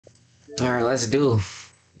Alright, let's do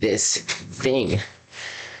this thing.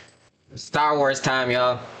 Star Wars time,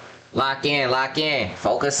 y'all. Lock in,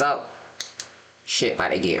 focus up. Shit about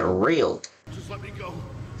to get real. Just let me go.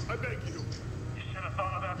 I beg you. You should have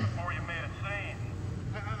thought of that before you made a scene.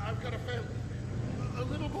 I've got a family. A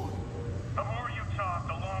little boy. The more you talk,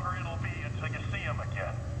 the longer it'll be until you see him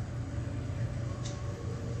again.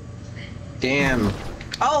 Damn.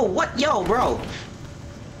 Oh, what? Yo, bro.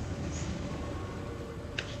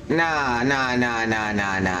 Nah.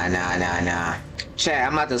 Chat,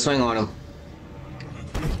 I'm about to swing on him.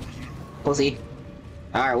 Pussy.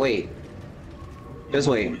 Alright, wait. Just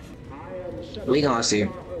wait. We gonna see.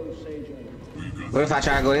 What if I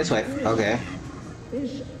try to go this way? Okay.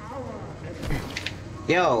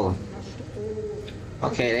 Yo.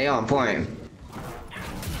 Okay, they on point.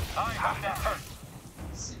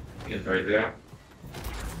 It's right there.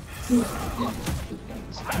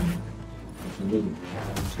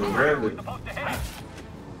 So rarely.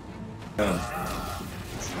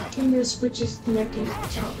 And your switch is connected.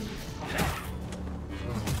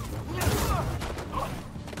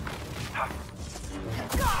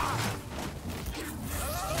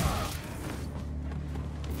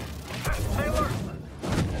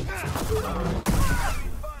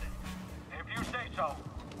 If you say so.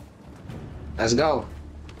 Let's go.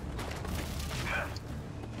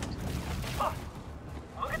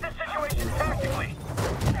 Look at the situation tactically.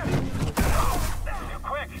 Too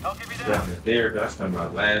quick. I'll give you that. Down there, that's when my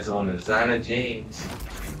last on the designer jeans.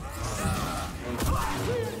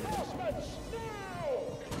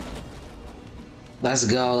 Let's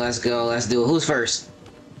go. Let's do it. Who's first?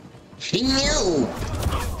 You.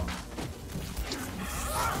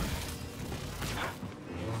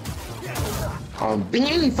 Oh,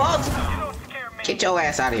 beanie fuck! Get your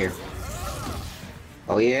ass out of here.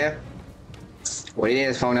 Oh yeah? What it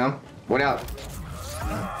is, phone them? What up?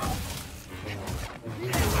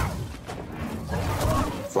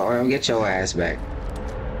 Phone get your ass back.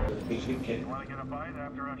 You want to get a bite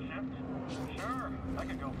after a shift? Sure, I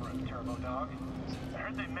could go for a turbo dog. I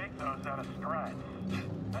heard they make those out of strides.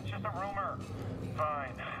 That's just a rumor. Fine.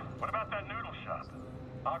 What about that noodle shop?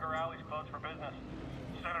 Auger Alley's closed for business.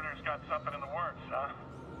 Senator's got something in the works, huh?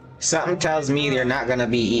 Something tells me they're not gonna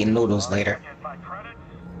be eating noodles later. Get my credits?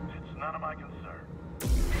 It's none of my concern.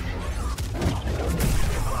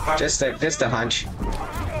 Just a hunch.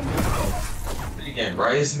 You getting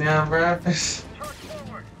rice now, bruh? Charge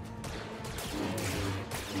forward.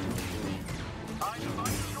 I'm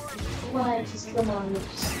unsure. Why? Just come on.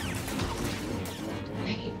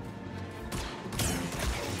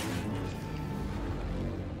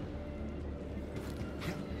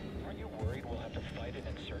 Are you worried we'll have to fight an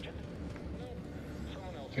insurgent?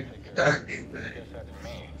 Someone else will take care of it. I guess that's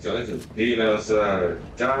me. So this is beat us, down,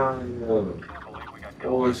 Can't believe we got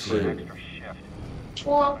oh shit. extra shift.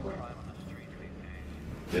 Well, Crime on the streets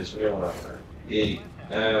these days. Just real, eat,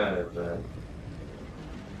 man.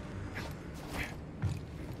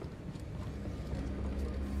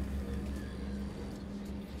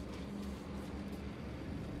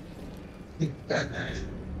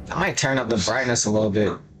 I might turn up the brightness a little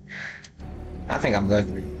bit. I think I'm good.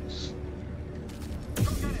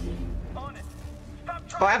 On it. Stop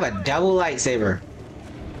Oh, I have a double lightsaber.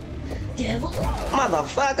 devil.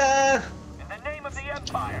 Motherfucker! in the name of the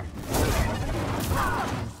Empire.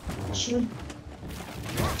 Shoot.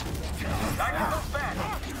 Dinosaur's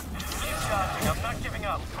back. Keep dodging. I'm not giving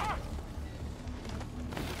up.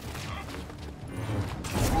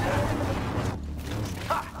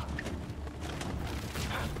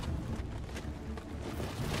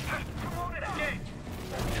 Promoted engage.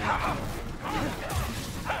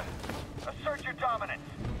 Assert your dominance.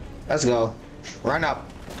 Let's go. Run up.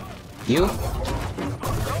 You?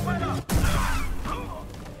 Don't let up.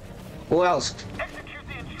 Who else? Execute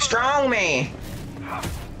the intruder. Strong man.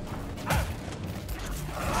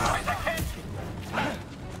 Raise the kick.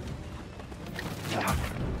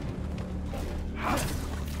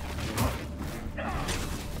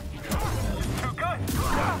 Too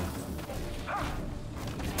good.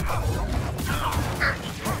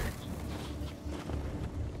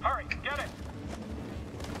 Hurry, get it.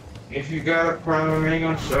 If you got a problem, ain't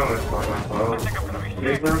gonna show it, I bro. think I'm gonna be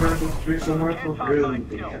They sick. run out the streets of work for really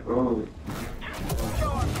bad, bro. Show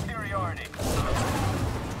our superiority.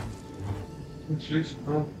 Streets,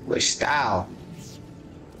 bro. With style.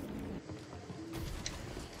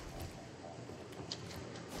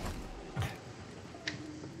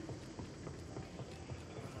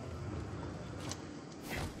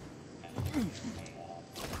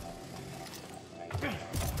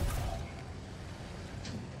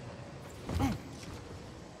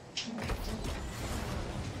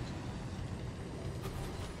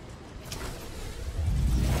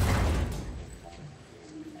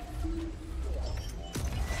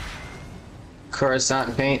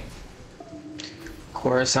 Coruscant paint.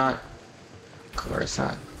 Coruscant.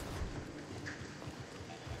 Coruscant.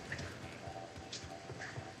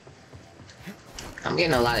 I'm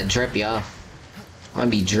getting a lot of drip, y'all. I'm gonna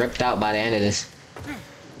be dripped out by the end of this.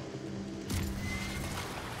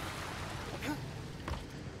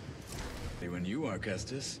 When you are,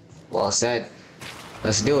 Custis. Well said.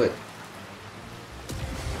 Let's do it.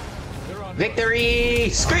 Victory!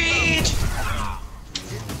 Screech!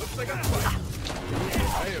 Looks like a fight.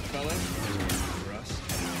 Hey, fella. Russ.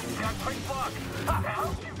 Got quick block.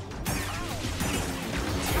 Help you.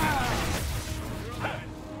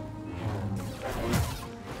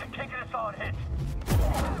 They're taking a solid hit.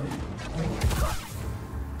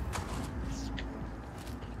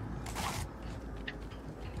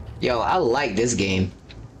 Yo, I like this game.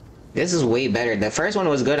 This is way better. The first one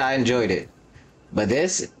was good, I enjoyed it. But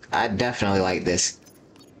this, I definitely like this.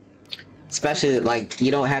 Especially, like, you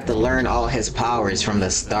don't have to learn all his powers from the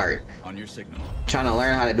start. On your signal. Trying to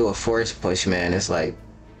learn how to do a force push, man, it's like...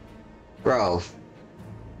 Bro.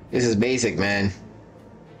 This is basic, man.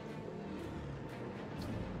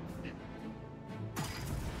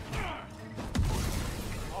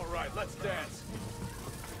 Alright, let's dance.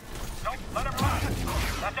 Don't let him run.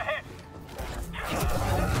 That's a hit.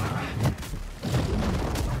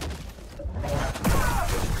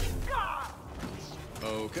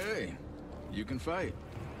 Okay. You can fight.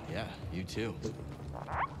 Yeah, you too.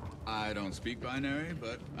 I don't speak binary,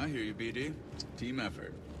 but I hear you, BD. Team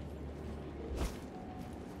effort.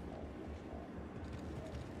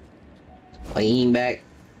 Lean back.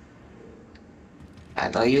 I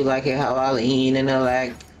know you like it how I lean in the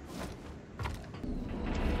leg.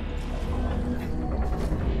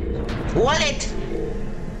 What it?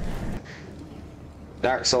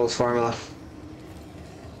 Dark Souls formula.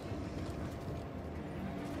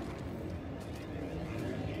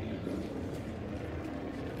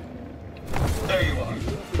 There you are.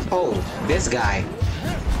 Oh, this guy.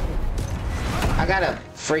 I gotta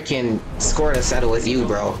freaking score to settle with you,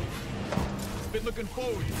 bro. Been looking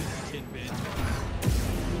forward to this tidbit.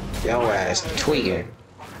 Yo ass tweaking.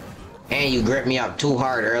 And you gripped me up too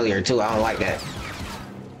hard earlier too. I don't like that.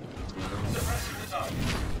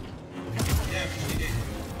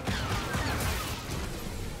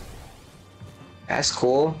 That's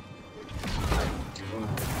cool.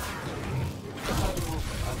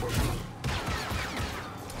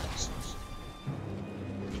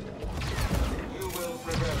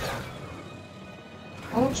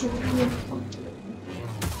 Don't you really?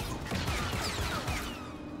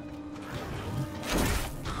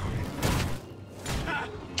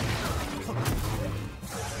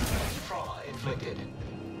 Trauma inflicted.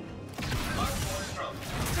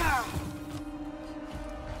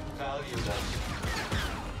 Value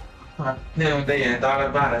Them they ain't thought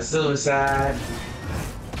about a suicide.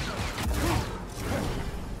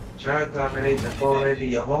 Try to dominate the forward of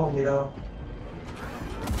your homie though.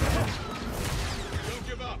 Don't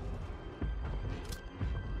give up.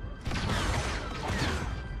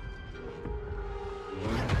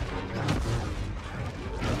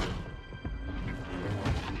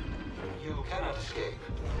 You cannot escape.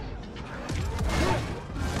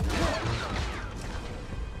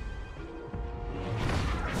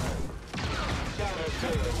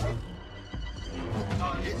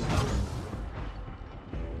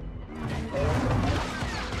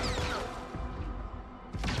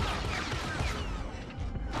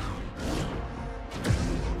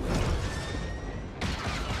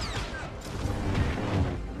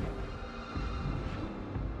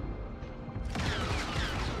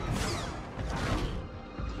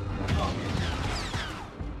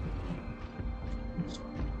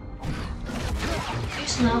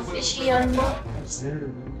 It's not fishy anymore.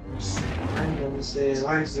 Random says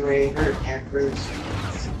life's the way it hurt at first.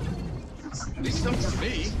 At least some for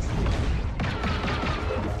me.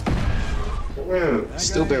 Whoa.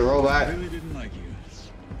 Stupid robot. Really didn't like you.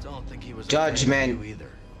 Don't think he was Judgment. okay with you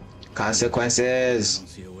either. Consequences. Don't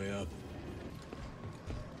see a way up.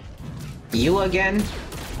 You again?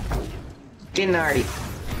 Didn't already.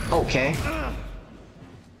 Okay.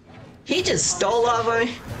 He just stole off of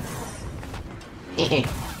me.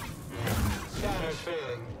 Scanner's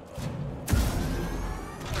failing.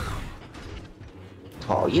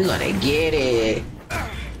 Oh, you gonna get it.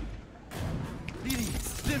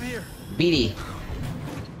 BD, live here. BD.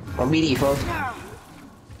 Or BD, folks.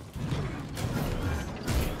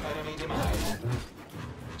 Enemy demise.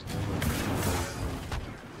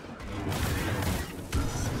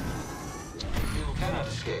 You cannot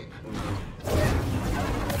escape.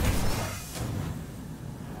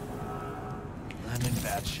 I'm in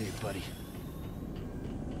bad shape, buddy.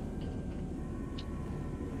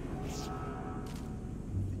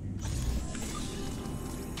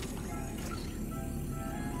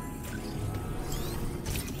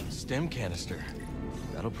 stim canister.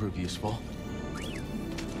 That'll prove useful.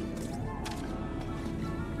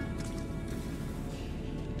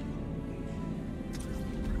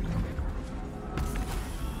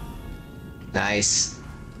 Nice.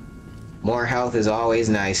 More health is always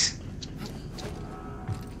nice.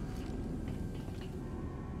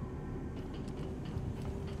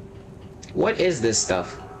 What is this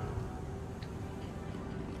stuff?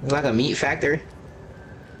 It's like a meat factory?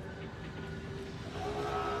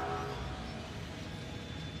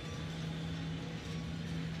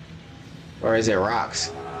 Or is it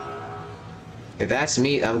rocks? If that's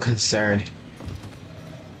meat, I'm concerned.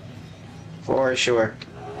 For sure.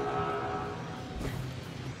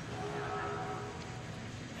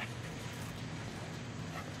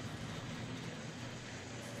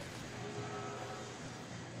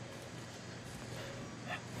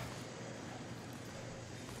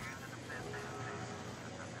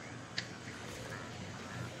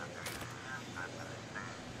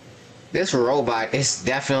 This robot is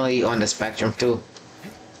definitely on the spectrum too.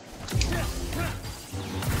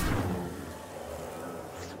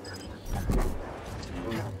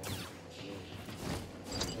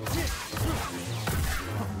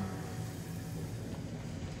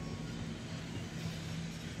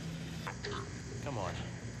 Come on.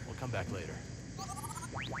 We'll come back later.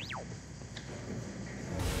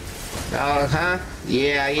 Oh, huh?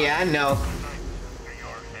 Yeah, I know.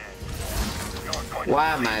 Why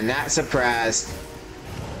am I not surprised?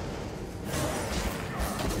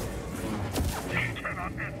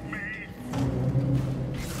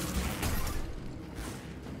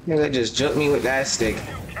 Nigga just juked me with that stick.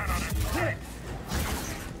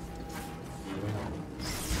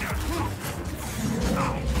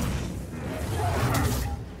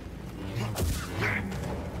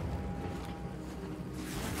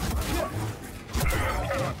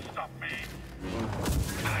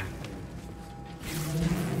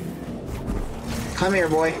 Come here,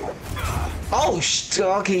 boy. Oh,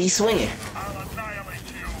 okay, he's swinging.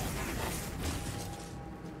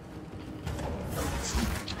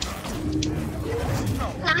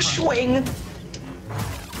 I swing.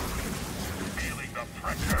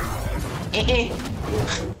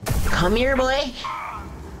 Come here, boy.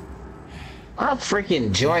 My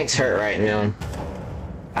freaking joints hurt right now.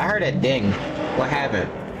 I heard a ding. What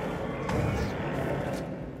happened?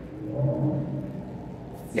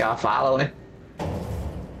 Y'all following?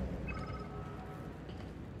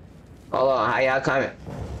 Hold on, how y'all coming?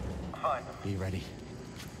 Fine. Be ready.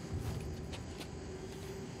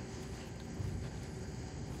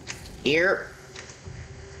 Here.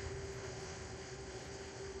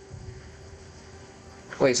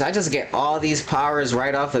 Wait, so I just get all these powers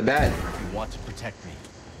right off the bat? You want to protect me.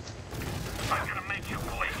 I'm gonna make you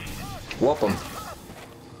bleed. Whoop them.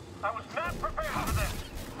 I was not prepared for this.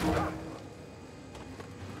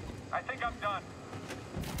 I think I'm done.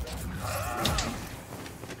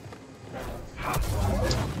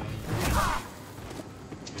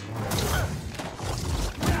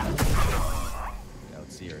 Doubt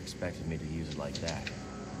Seer expected me to use it like that.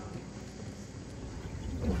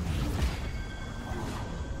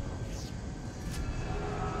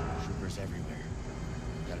 Troopers everywhere.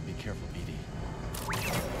 Gotta be careful, BD.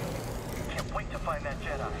 Can't wait to find that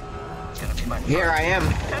Jedi. It's gonna be my Here I am.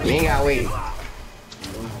 You ain't gotta wait.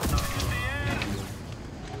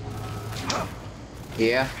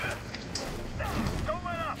 Yeah. Don't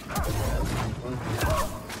let up.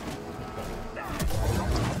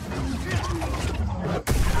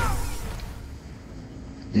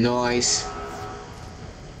 Nice.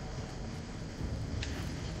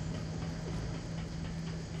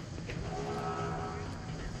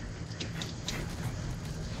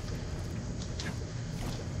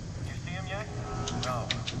 You see him yet? No.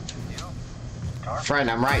 You? Dark? Friend,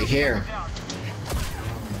 I'm right here.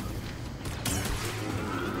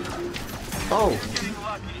 Oh. Getting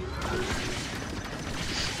lucky.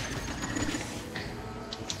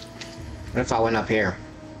 What if I went up here?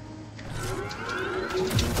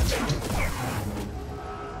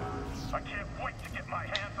 I can't wait to get my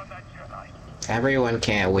hands on that Jedi. Everyone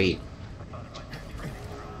can't wait.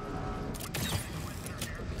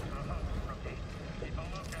 Keep a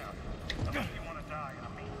lookout. Unless you want to die in a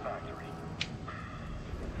meat factory.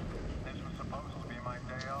 This was supposed to be my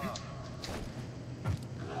day off.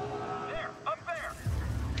 There, up there.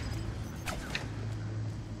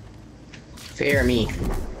 Fear me.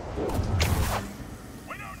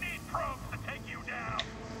 We don't need probes to take you down.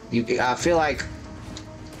 I feel like.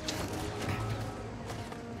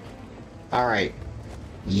 All right.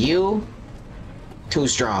 You. Too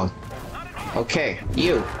strong. Okay,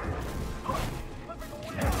 you.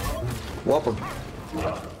 Whoop him.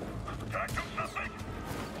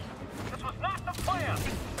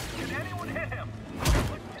 Can anyone hit him?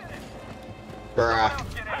 Bruh.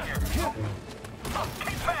 Get in here.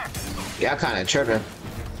 Keep back. Y'all kinda tripping.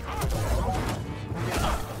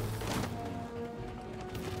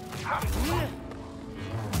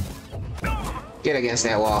 Get against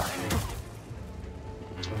that wall.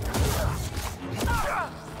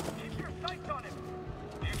 Keep your sights on him.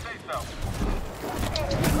 You say so.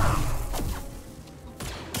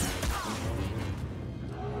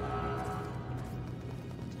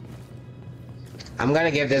 I'm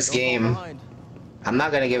gonna give this game. I'm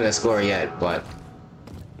not gonna give it a score yet, but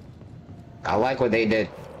I like what they did.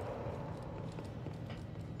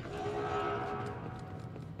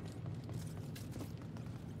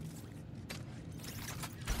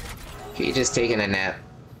 He just taking a nap.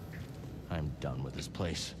 I'm done with this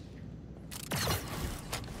place.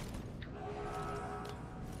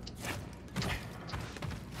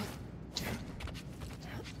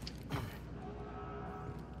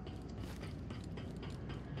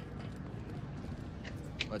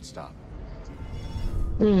 Let's stop.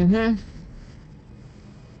 Mm-hmm.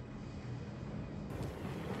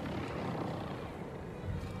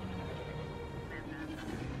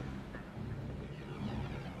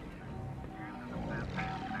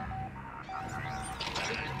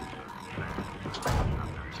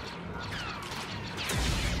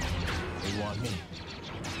 They want me.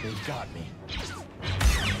 They've got me.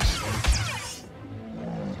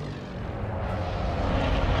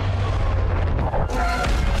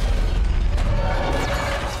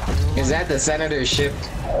 Is that the senator's ship?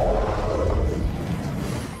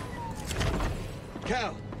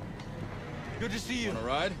 Cal, Good to see you. wanna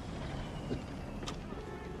ride?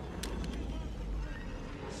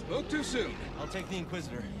 Spoke too soon. I'll take the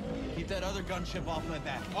Inquisitor. Keep that other gunship off my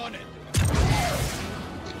back. On it.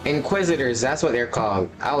 Inquisitors, that's what they're called.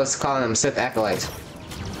 I was calling them Sith acolytes.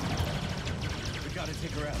 We gotta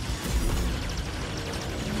take her out.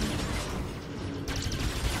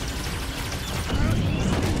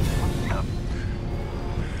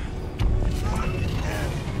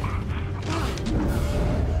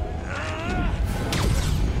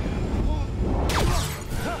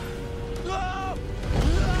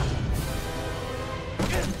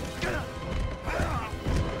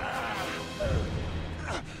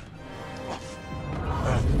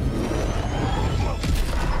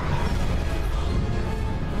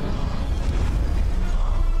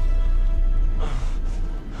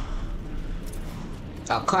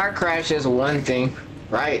 A car crash is one thing,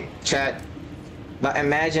 right, chat? But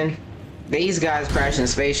imagine these guys crashing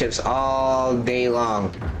spaceships all day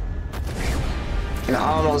long. And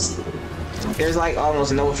there's like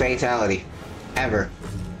almost no fatality. Ever.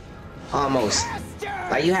 Almost.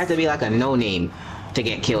 Like you have to be like a no-name to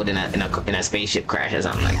get killed in a spaceship crash or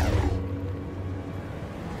something like that.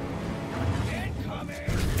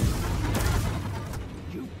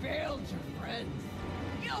 You failed your friends.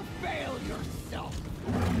 You'll fail yourself.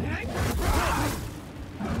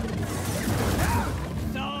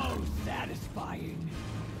 So satisfying.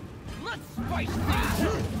 Let's spice things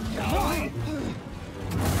up, shall we?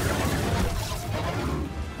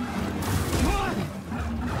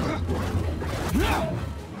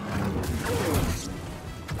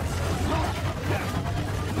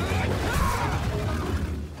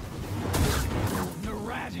 The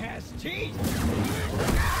rat has teeth.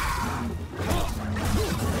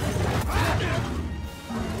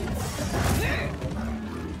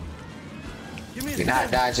 You're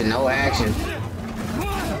not dodging no action.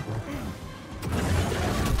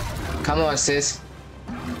 Come on, sis.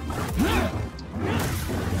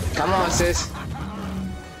 Come on, sis.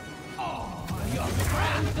 Your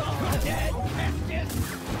friends are dead, Festus.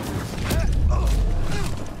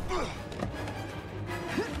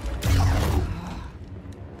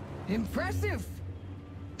 Impressive.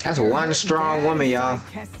 That's one strong woman, y'all.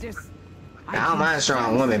 Kestis. I don't mind a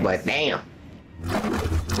strong woman, but damn.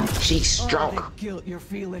 She's All strong. the guilt you're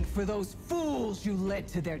feeling for those fools you led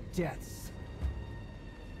to their deaths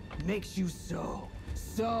makes you so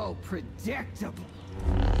predictable.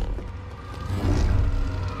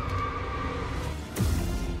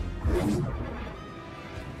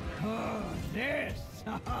 Oh, this.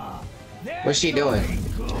 What's she doing?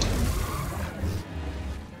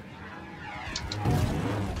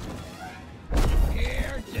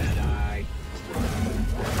 Here, Jedi.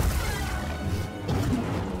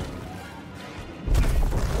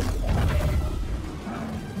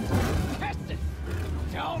 Kestis,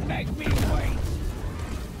 don't make me wait.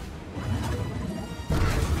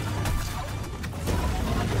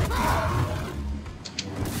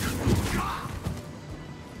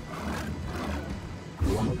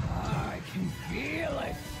 I can feel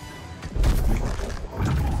it.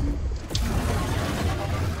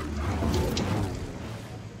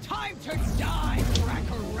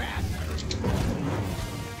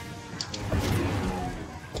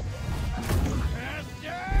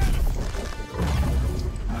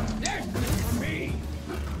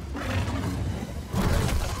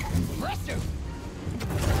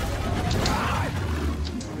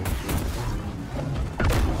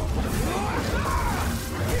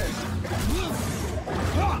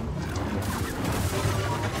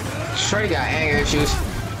 already got anger issues.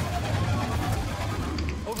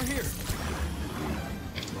 Over here.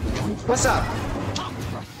 What's up?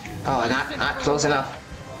 Oh, not close enough.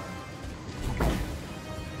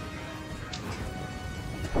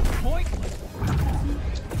 Pointless.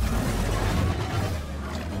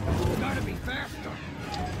 Gotta be faster.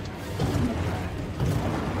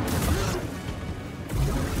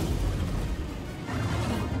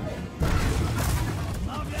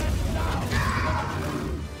 Love that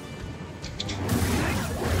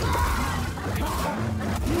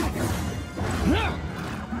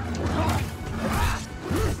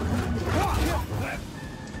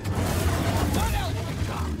What else you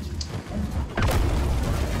got?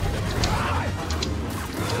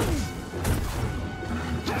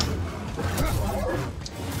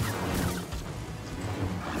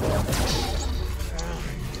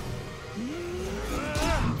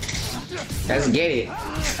 Let's get it.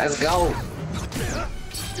 Let's go.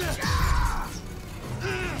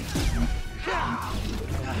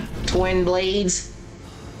 Twin blades.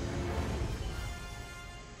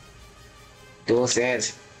 Dual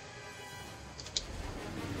stance.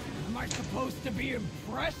 Am I supposed to be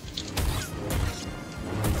impressed?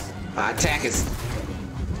 My attack is...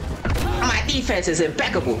 My defense is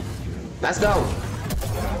impeccable. Let's go.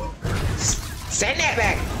 Send that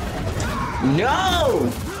back.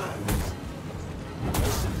 No!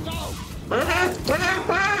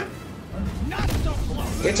 Not so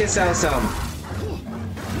close. Get yourself some.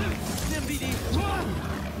 Here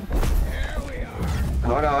we are.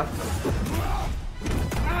 Hold on.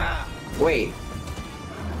 Wait.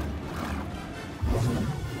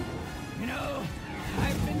 You know,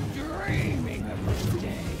 I've been dreaming of this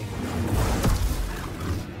day.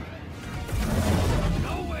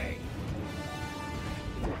 No way.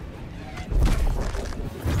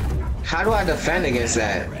 How do I defend against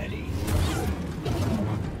that? Ready.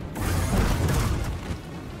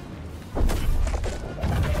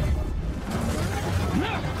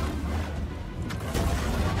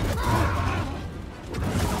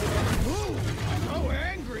 So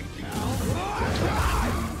angry, Cal.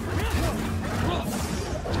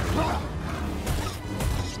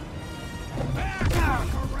 Back off,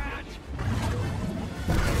 rat.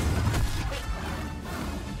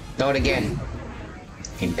 Throw it again.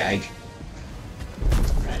 Fucking dyke.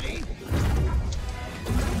 Ready?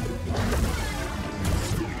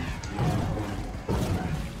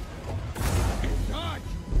 Dodge.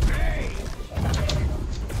 Hey.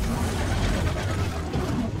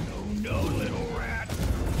 No, little rat.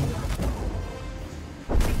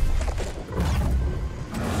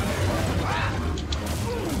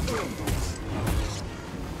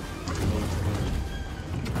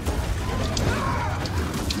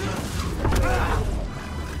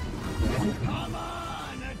 Come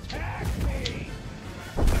on, attack me!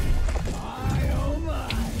 My oh my!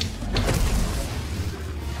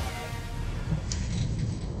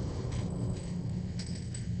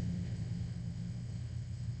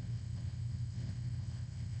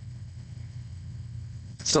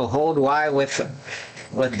 So hold Y with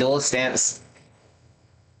dual stance.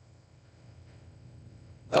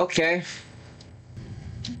 Okay.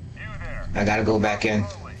 You there. I gotta go back in.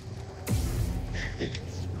 Slowly.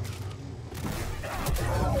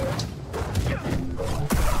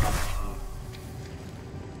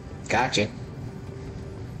 Gotcha.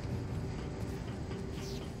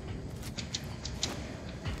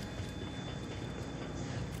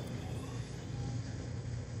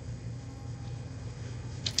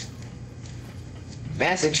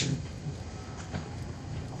 Message.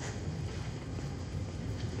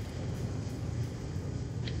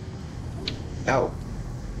 Oh.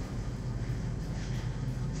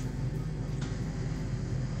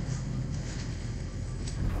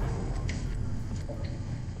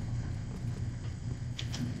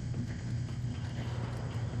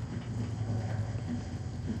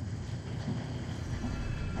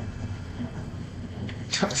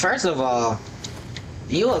 First of all,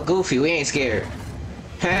 you a goofy, we ain't scared.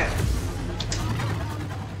 Oh,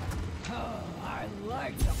 I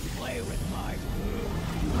like to play with my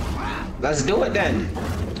food. Let's do it then.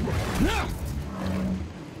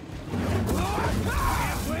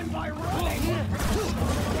 Can't win by running.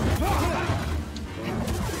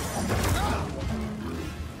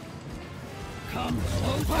 Come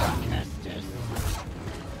closer, Kestis.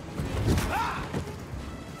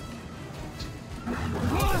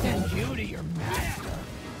 Send you to your master.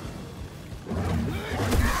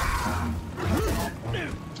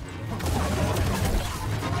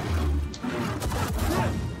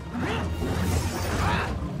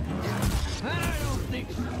 I don't think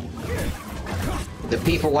so. The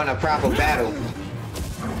people want a proper battle.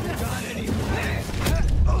 Got any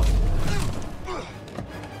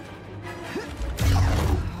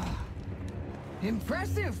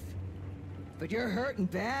Impressive! But you're hurting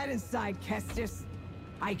bad inside, Kestis.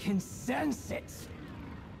 I can sense it.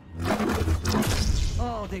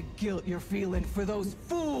 All the guilt you're feeling for those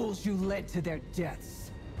fools you led to their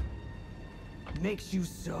deaths makes you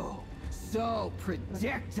so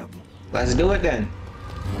predictable. Let's do it then.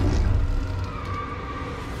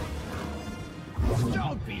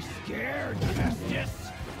 Don't be scared,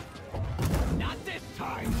 Kestis. Not this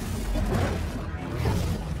time.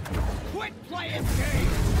 Quit playing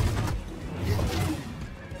games.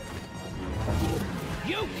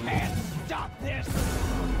 You can't stop this.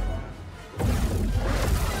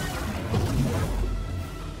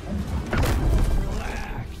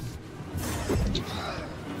 Relax.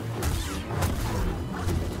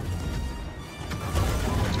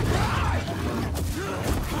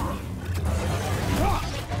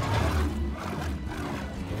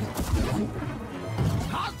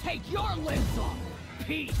 I'll take your limbs off,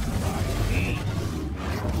 piece by piece.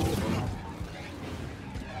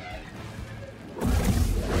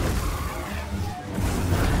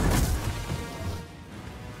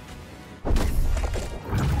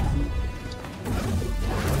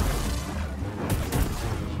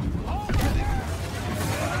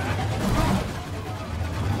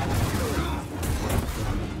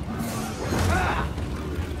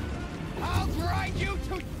 I'll grind you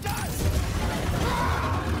to dust!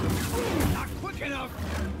 Not quick enough!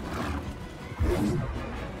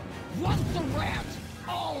 Once a rat,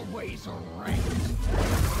 always a rat!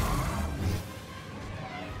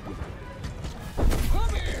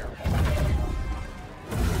 Come here!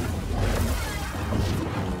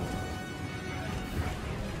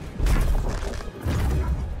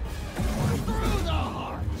 Through the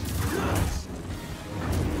heart!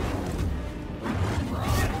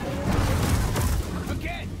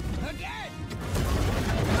 Again! Again!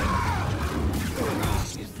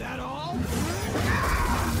 Is that all?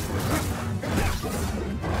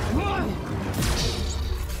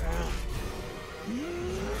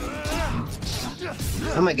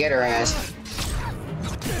 I'm gonna get her ass.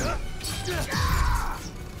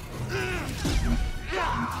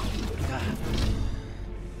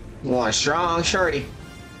 You want a strong shorty?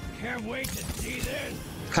 Can't wait to see this!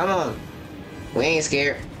 Come on. We ain't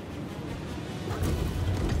scared.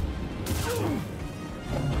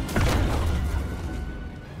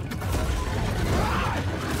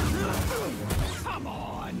 Come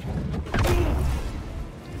on!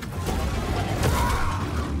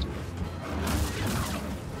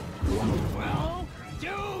 Well,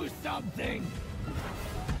 do something!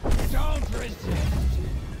 Don't resist!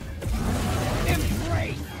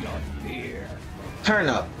 Embrace your fear! Turn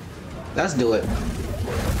up. Let's do it.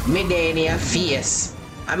 Midday in your face.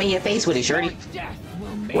 I'm in your face with it, shorty. Your death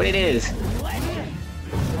will make What it is. legend.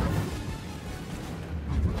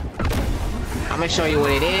 I'm gonna show you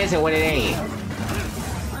what it is and what it ain't.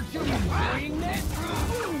 Aren't you enjoying this?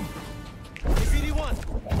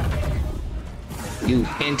 You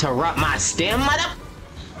interrupt my stem, mother.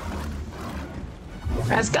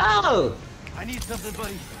 Let's go. I need something,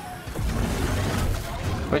 buddy.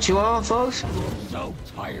 What you on, folks? So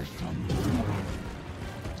tiresome.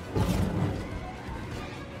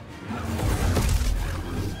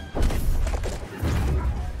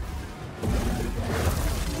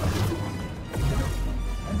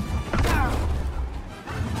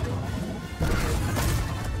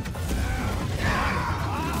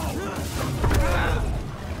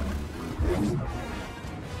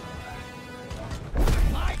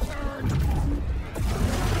 My turn.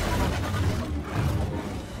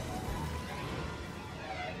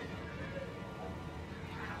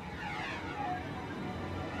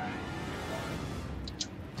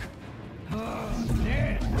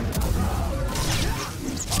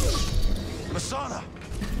 Masana!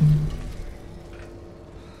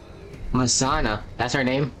 Masana. That's her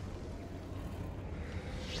name.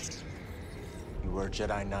 You were a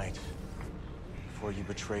Jedi Knight before you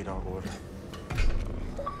betrayed our order.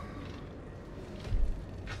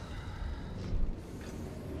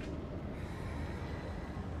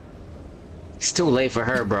 It's too late for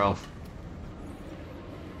her, bro.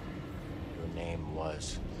 Your name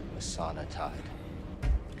was Masana Tide.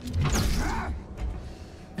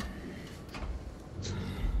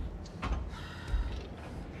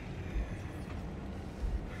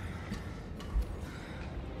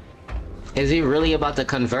 Is he really about to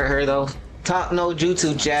convert her, though? Talk no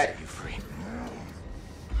jutsu, chat. You free.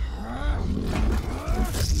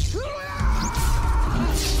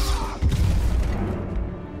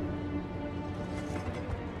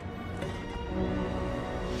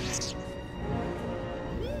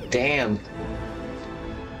 Damn.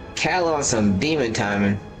 Cal on some demon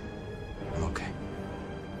timing. Okay.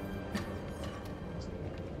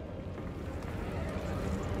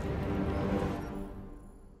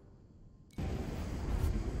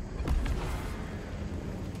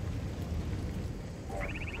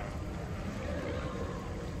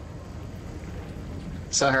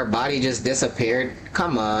 So her body just disappeared?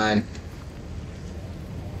 Come on.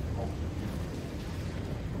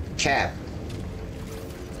 Cap.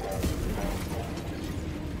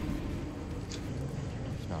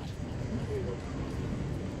 Not.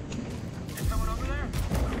 Is someone over there?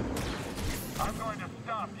 I'm going to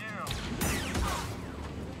stop you.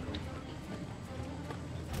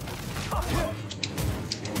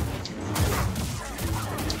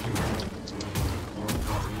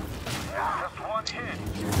 Just one hit.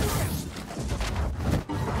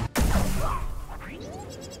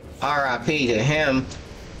 R.I.P. to him.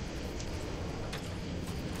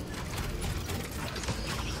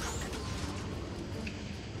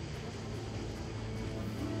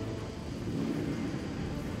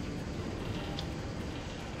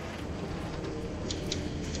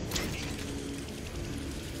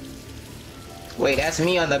 Wait, that's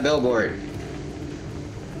me on the billboard.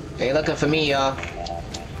 They looking for me, y'all.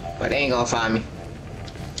 But they ain't gonna find me.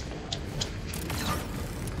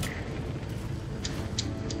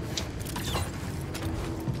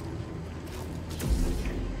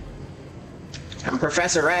 I'm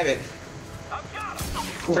Professor Rabbit,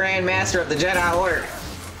 Grand Master of the Jedi Order.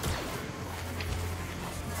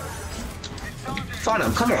 Fun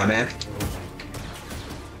him, come on, man.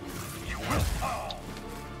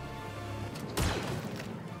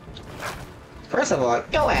 First of all,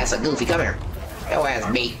 yo ass a goofy, come here. Yo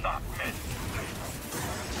ass me.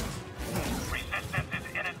 Resistance is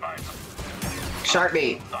inadvisable. Shark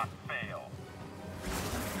bait. Not fail.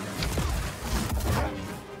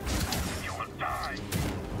 You will die.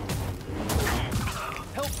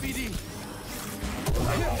 Help, BD. I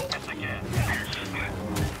won't miss again.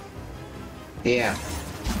 Yeah.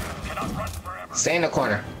 Cannot run forever. Stay in the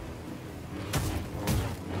corner.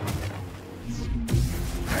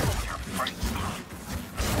 You're frightened.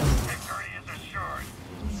 Victory is assured.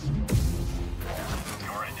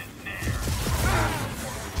 Your end is near.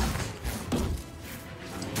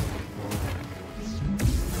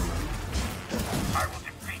 I will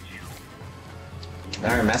defeat you.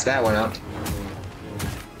 Alright, mess that one up.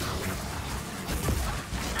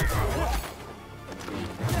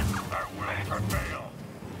 I will prevail.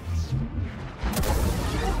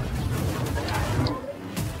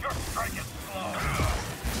 Your strike is slow.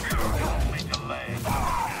 Only delay.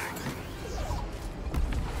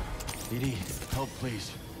 DD, help please.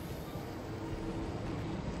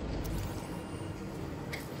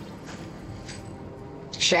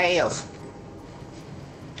 Shave.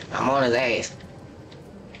 I'm on his ass.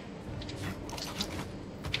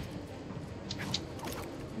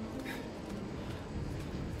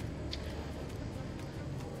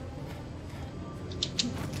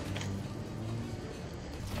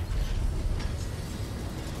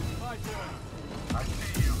 I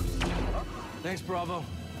see you. Thanks, Bravo.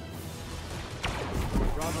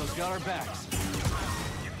 Bravo's got our backs.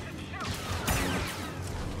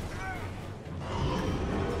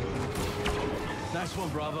 Nice one,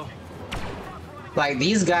 Bravo. Like,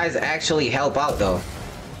 these guys actually help out, though.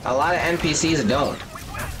 A lot of NPCs don't.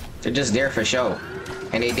 They're just there for show.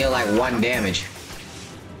 And they deal like 1 damage.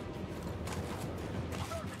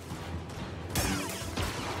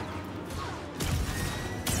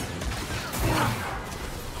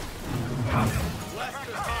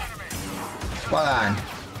 Hold on.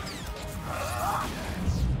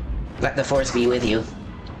 Let the force be with you.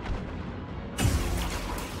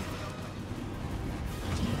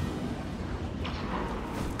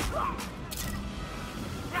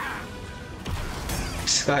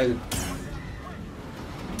 Sky.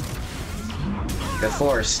 The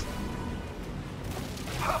force.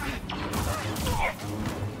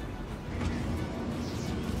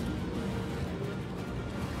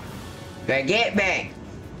 Now get back.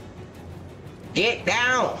 Get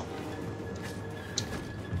down.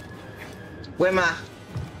 With my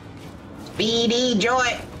BD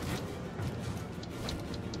joint.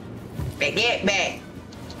 Now get back.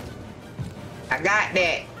 I got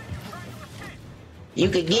that. You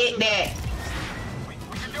could get that.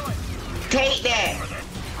 Take that.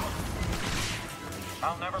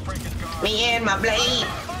 I'll never break his guard. Me and my blade.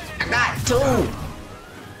 I got 2.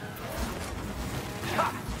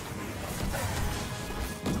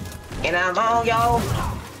 And I'm on your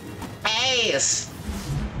ass.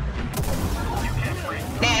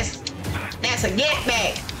 That's a get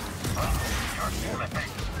back.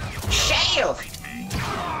 Shell.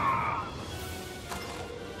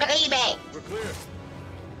 Back. We're clear.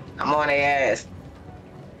 I'm on their ass.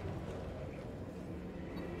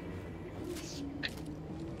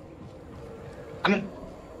 I'm...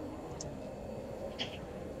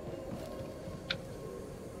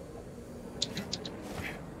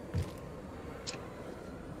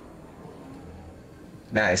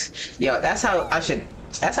 Nice. Yo, that's how I should.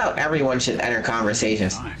 That's how everyone should enter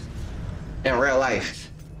conversations in real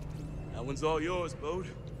life. That one's all yours, Bode.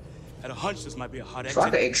 Had a hunch this might be a hot exit.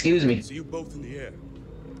 Fuck it, excuse me. See you both in the air.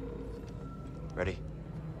 Ready?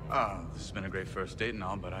 This has been a great first date and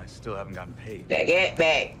all, but I still haven't gotten paid. Get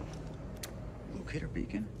back. Locator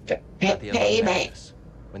beacon? Hey, back.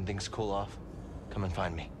 When things cool off, come and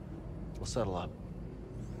find me. We'll settle up.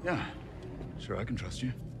 Yeah. Sure, I can trust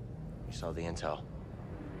you. You saw the intel.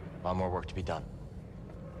 A lot more work to be done.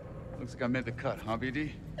 Looks like I made the cut, huh,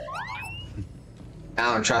 BD?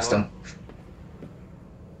 I don't trust him.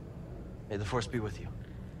 May the force be with you.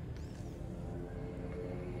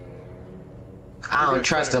 I don't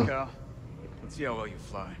trust him. Cal. Let's see how well you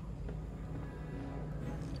fly.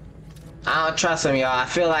 I don't trust him, y'all. I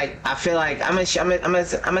feel like I'm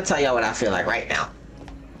gonna tell y'all what I feel like right now.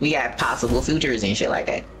 We got possible futures and shit like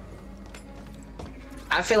that.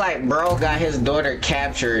 I feel like bro got his daughter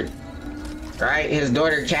captured, right? His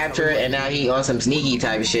daughter captured, and now he on some sneaky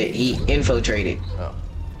type shit. He infiltrated,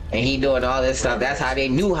 and he doing all this stuff. That's how they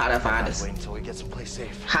knew how to find us. Wait until we get someplace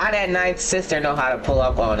safe. How that ninth sister know how to pull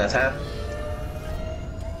up on us, huh?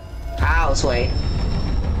 How, Sway?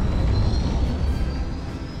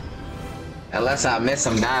 Unless I missed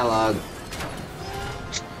some dialogue.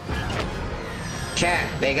 Cat,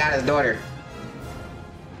 they got his daughter.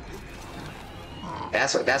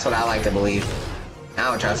 That's what I like to believe. I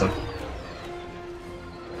don't trust him.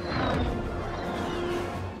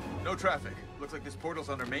 No traffic. Looks like this portal's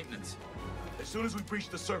under maintenance. As soon as we breach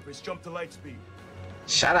the surface, jump to light speed.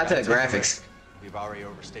 Shout out to the graphics. We've already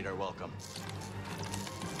overstayed our welcome.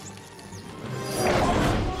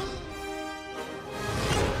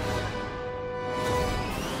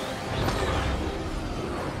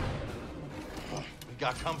 We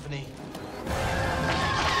got company.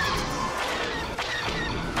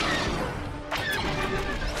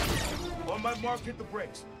 On my mark, hit the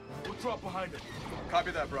brakes. We'll drop behind it.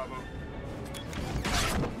 Copy that, Bravo.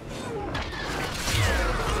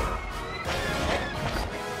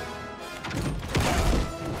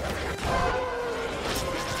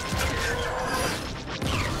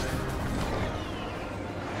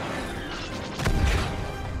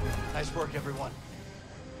 Nice work, everyone.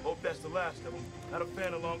 Hope that's the last of them. Not a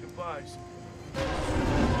fan of long goodbyes.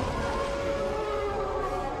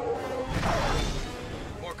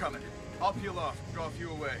 More coming. I'll peel off, draw a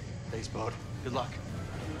few away. Thanks, Bode. Good luck.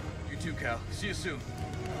 You too, Cal. See you soon.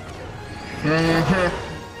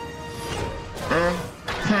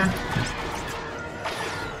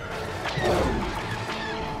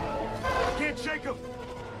 Can't shake him.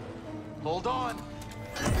 Hold on.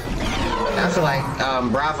 I feel like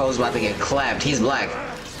Bravo's about to get clapped. He's black.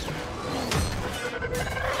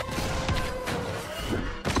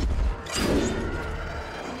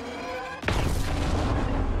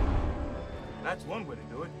 That's one way to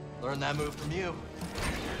do it. Learn that move from you.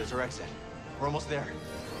 There's our exit. We're almost there.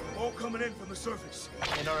 All coming in from the surface.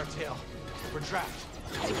 And on our tail. We're trapped.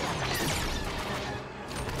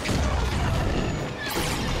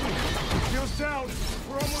 Feel sound.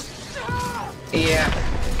 We're almost. Yeah.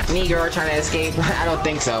 Negro trying to escape? I don't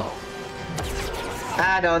think so.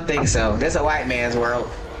 I don't think so. This is a white man's world.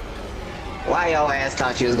 Why your ass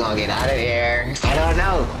thought you was gonna get out of there? I don't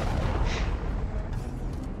know.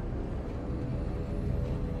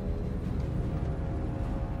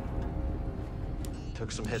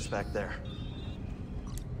 Took some hits back there.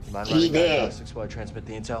 You mind He running did. diagnostics while I transmit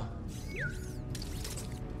the intel?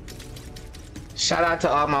 Shout out to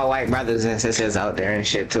all my white brothers and sisters out there and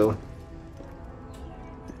shit too.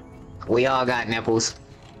 We all got nipples.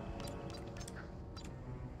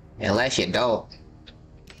 Unless you don't,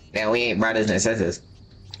 then we ain't brothers and sisters.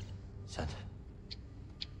 Send.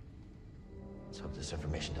 Let's hope this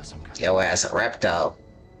information does some good. Yo ass a reptile.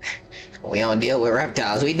 We don't deal with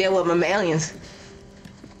reptiles, we deal with mammalians.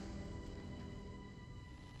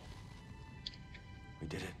 We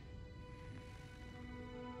did it.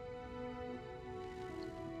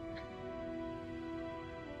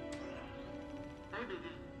 Hey, BD.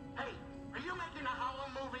 Hey, are you making a Hollow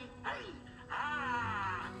movie? Hey,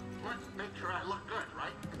 let's make sure I look good,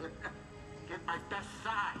 right? Get my best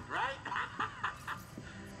side, right?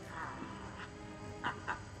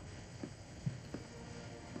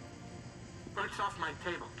 Birds off my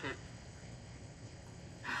table, kid.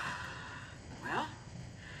 Well,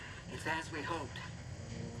 it's as we hoped.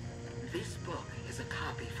 This book is a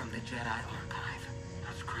copy from the Jedi Archive.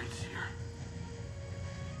 That's great, Seer.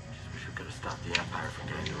 Just wish we could have stopped the Empire from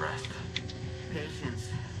getting the rest. Patience.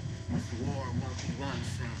 This war won't be won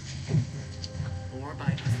soon. Or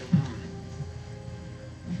by us alone.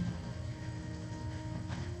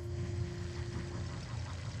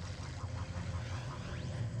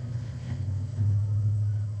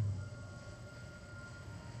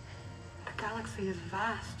 galaxy is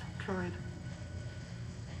vast, droid.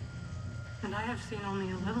 And I have seen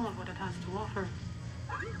only a little of what it has to offer.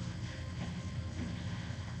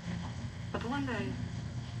 But one day,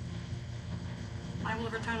 I will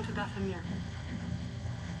return to Dathomir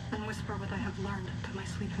and whisper what I have learned to my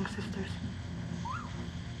sleeping sisters.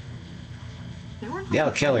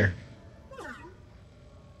 They'll kill her.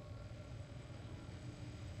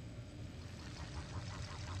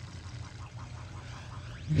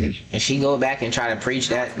 If she go back and try to preach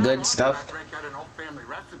that good stuff,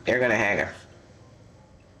 they're gonna hang her.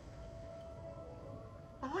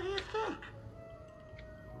 Well, what do you think?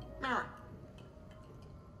 Mary.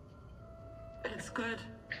 It's good.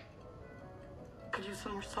 Could use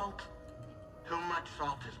some more salt. Too much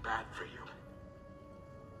salt is bad for you.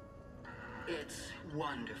 It's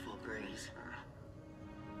wonderful, Breeze.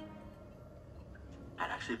 I'd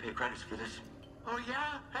actually pay credits for this. Oh,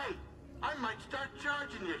 yeah? Hey, I might start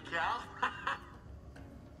charging you, Cal.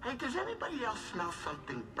 Hey, does anybody else smell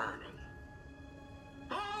something burning?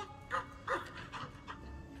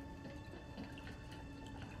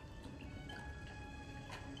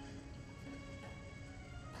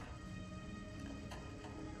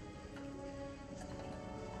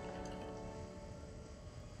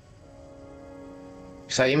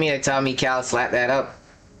 So you mean to tell me Cal slapped that up?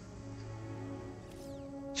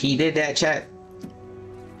 He did that, chat?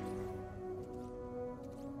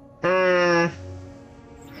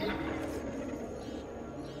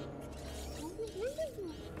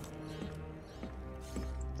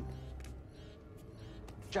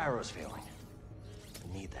 Gyro's failing.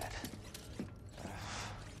 We need that.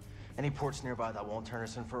 Any ports nearby that won't turn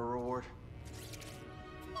us in for a reward?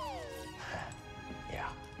 Yeah.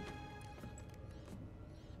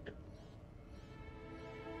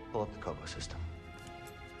 Pull up the Kobo system.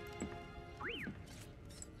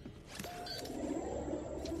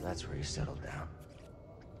 That's where you settled down.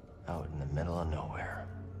 Out in the middle of nowhere.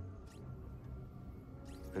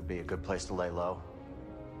 Could be a good place to lay low.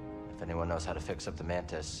 If anyone knows how to fix up the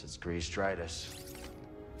Mantis, it's Grease Dritus.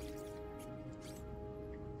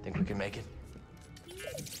 Think we can make it?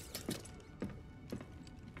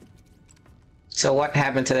 So what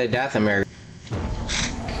happened to the Dathomir?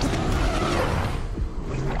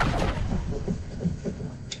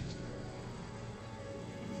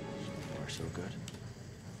 We're so good.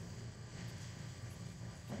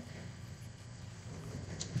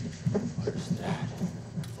 What is that?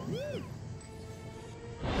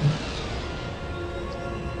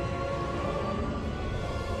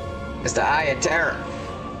 It's the Eye of Terror.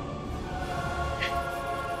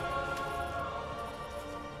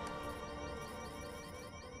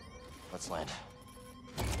 Let's land.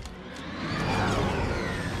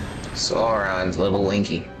 Sauron's little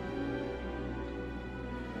winky.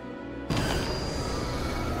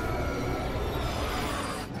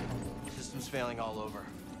 System's failing all over.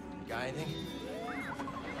 Got anything?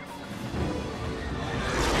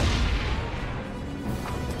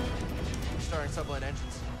 Starting subline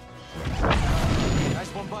engines. Nice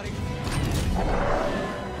one, buddy.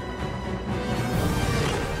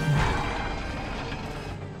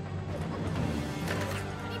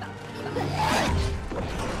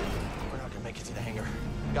 We're not gonna make it to the hangar.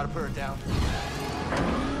 Gotta put her down.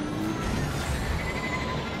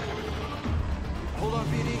 Hold on,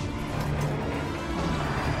 BD.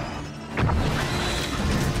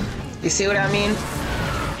 You see what I mean?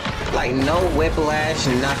 Like no whiplash,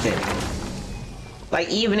 nothing. Like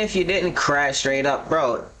even if you didn't crash straight up,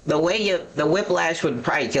 bro, the whiplash would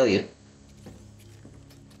probably kill you.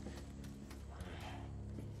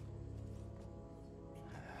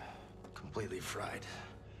 Completely fried.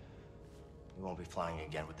 We won't be flying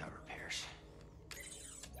again without repairs.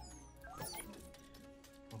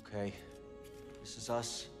 Okay. This is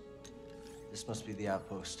us. This must be the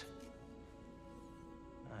outpost.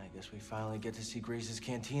 I guess we finally get to see Grace's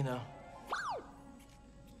cantina.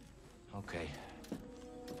 Okay.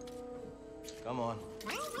 Come on.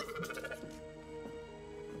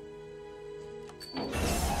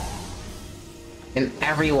 And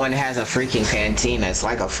everyone has a freaking cantina. It's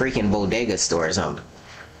like a freaking bodega store or something.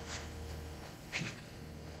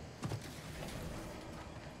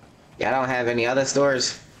 Y'all don't have any other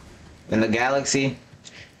stores in the galaxy?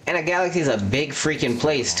 And the galaxy's a big freaking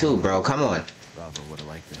place too, bro. Come on. Bravo would have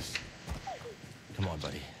liked this. Come on,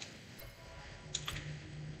 buddy.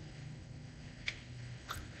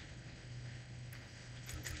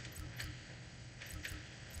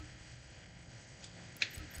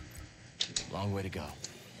 Long way to go.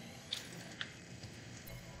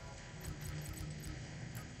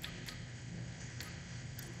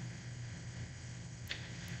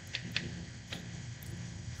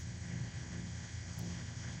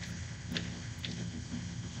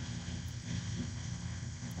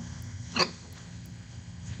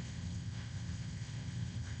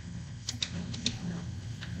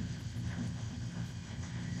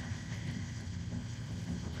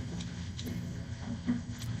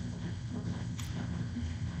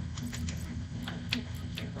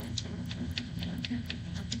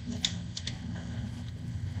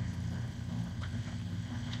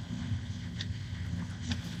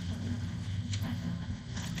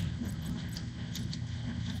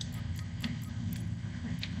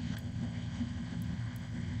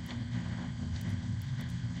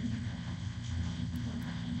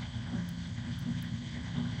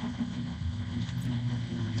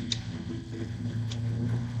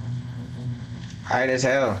 Hard as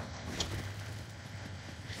hell.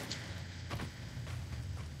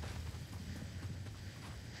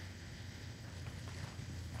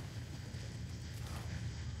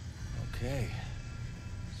 Okay.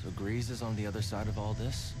 So Grease is on the other side of all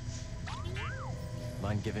this?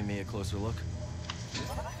 Mind giving me a closer look?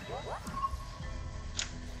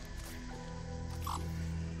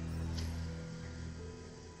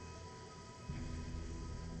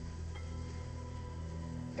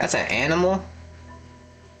 That's an animal?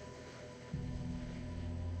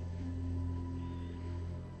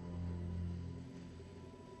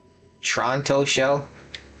 Toronto show?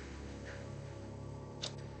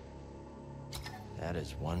 That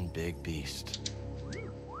is one big beast.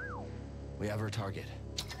 We have our target.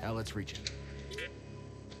 Now let's reach it.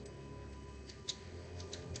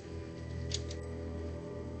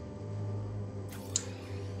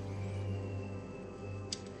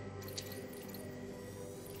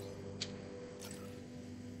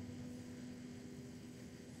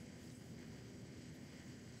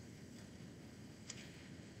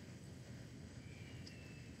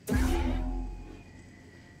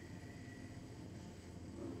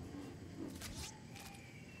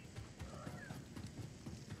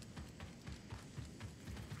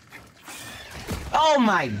 Oh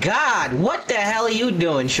my god! What the hell are you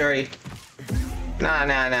doing, Shorty?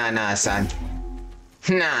 Nah, son.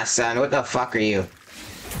 Nah, son, what the fuck are you?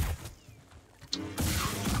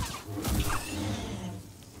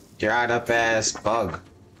 Dried up ass bug.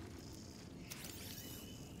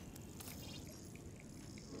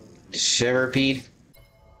 Shiverpede.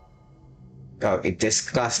 Oh, it's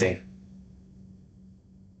disgusting.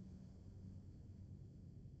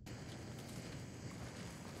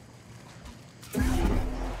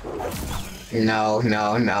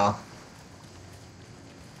 No.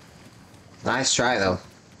 Nice try, though.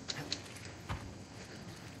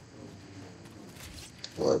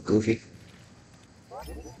 A little goofy.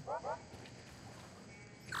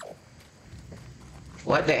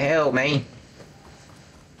 What the hell, man?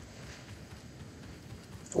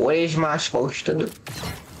 What is I supposed to do?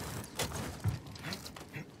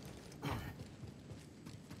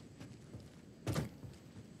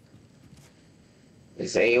 They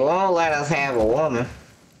say you won't let us have a woman.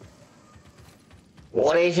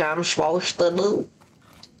 What is I'm supposed to do?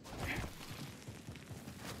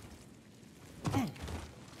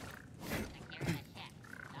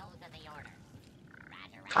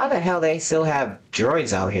 How the hell they still have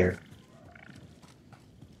droids out here?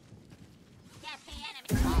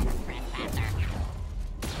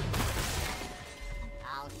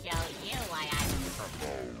 I'll show you why I'm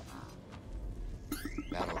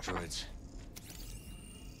Battle droids.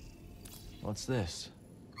 What's this?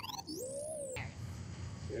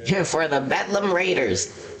 Yeah, for the Bedlam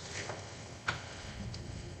Raiders.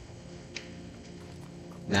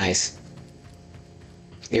 Nice.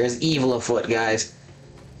 There's evil afoot, guys.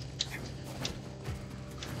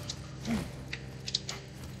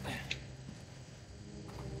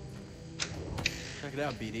 Check it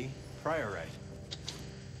out, BD. Priorite.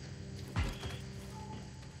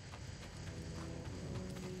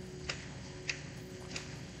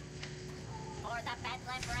 for the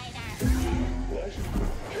Bedlam Raiders. What?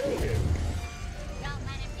 Kill him. Don't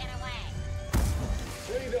let him get away.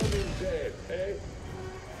 Freedom is dead, eh?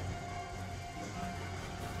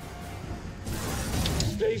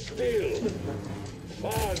 Stay still.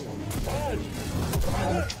 Fun.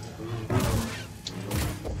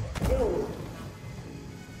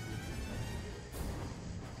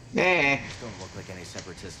 Don't look like any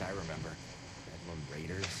separatists I remember. Bedlam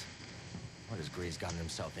Raiders? What has Grease gotten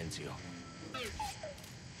himself into?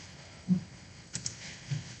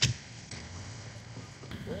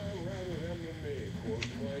 Well, rather them than me, quote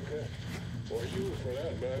Micah. Or you, for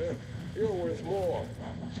that matter. You're worth more.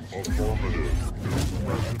 Affirmative.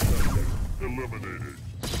 Resident eliminated.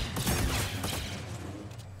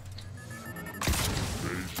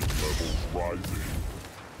 Invasion levels rising.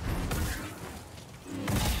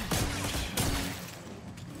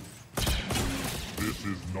 This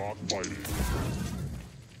is not fighting.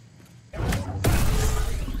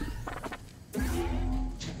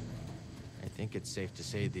 I think it's safe to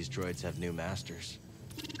say these droids have new masters.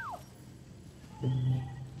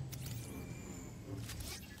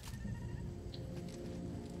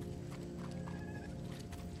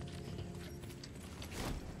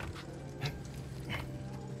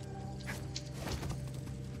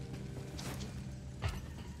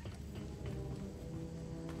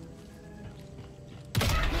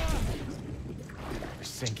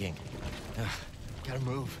 Sinking. Gotta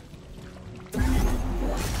move.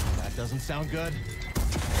 That doesn't sound good.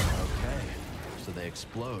 Okay, so they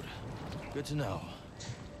explode. Good to know.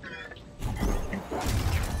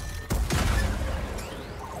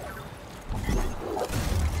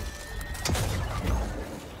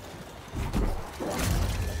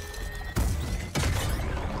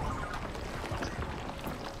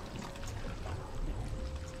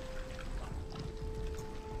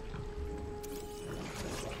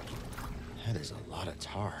 That is a lot of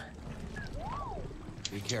tar.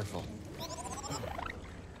 Be careful.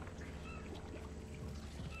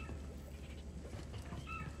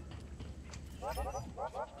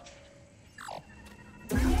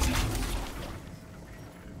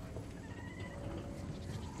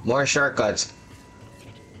 More shortcuts.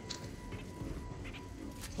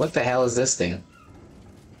 What the hell is this thing?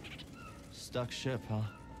 Stuck ship, huh?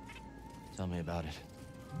 Tell me about it.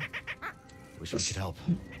 Wish we could help.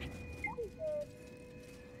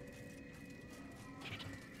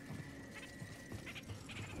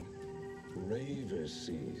 Ravis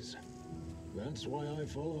sees. That's why I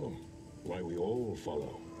follow. Why we all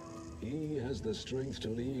follow. He has the strength to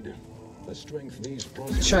lead. The strength these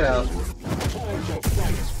prospects. Shut up. Time to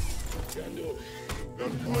fight. Can do it.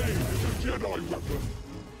 That blade is a Jedi weapon.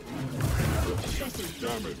 Excessive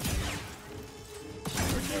damage.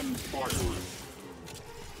 Again firing.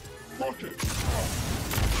 Rocket.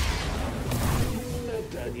 Not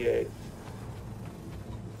done yet.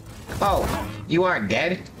 Oh, you aren't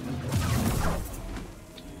dead?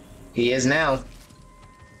 He is now.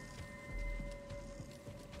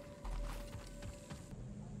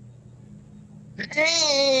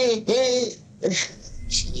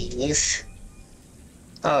 Jeez.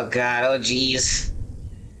 Oh god, oh jeez.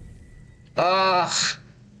 Oh.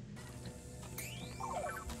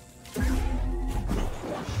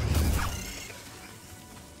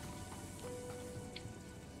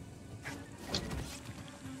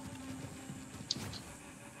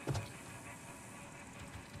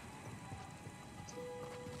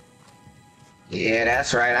 Yeah,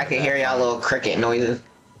 that's right. I can hear y'all little cricket noises.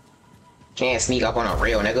 Can't sneak up on a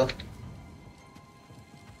real nigga.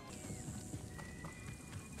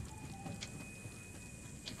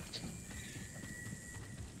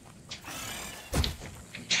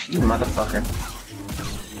 You motherfucker.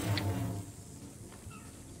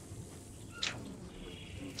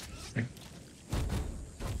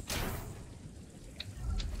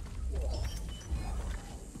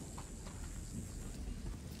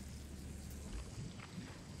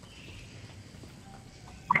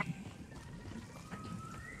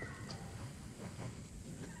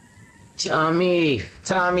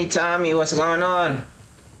 Tommy, what's going on?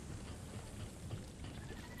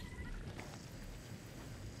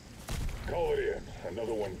 Call it in.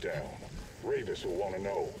 Another one down. Ravis will want to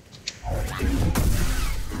know.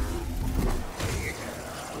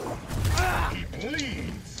 He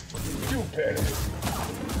bleeds. You better.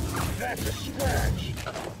 That's a scratch.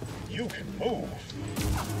 You can move.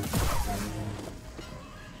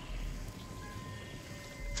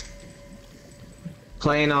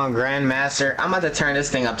 Playing on Grandmaster. I'm about to turn this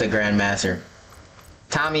thing up to Grandmaster.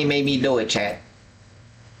 Tommy made me do it, chat.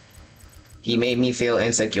 He made me feel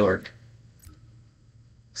insecure.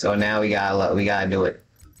 So now we gotta do it.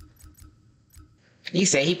 He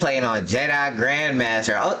said he playing on Jedi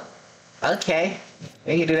Grandmaster. Oh, okay.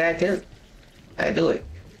 We can do that too. I do it.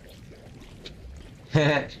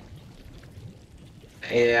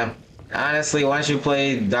 Yeah. Honestly, once you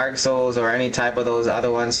play Dark Souls or any type of those other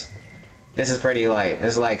ones, this is pretty light.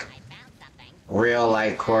 It's like real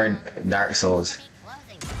light core Dark Souls.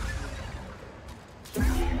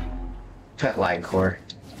 Pet light core.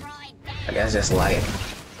 I guess just light.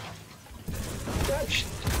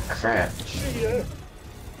 Crap.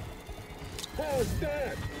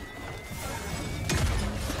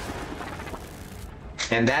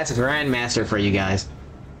 And that's Grandmaster for you guys.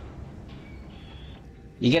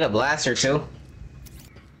 You get a blaster too.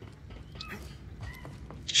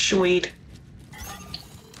 Sweet.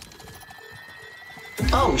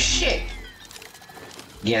 Oh shit!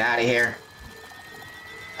 Get out of here.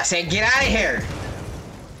 I said get out of here!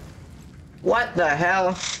 What the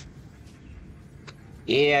hell?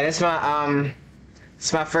 Yeah, this is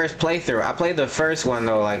my first playthrough. I played the first one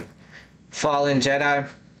though, like Fallen Jedi.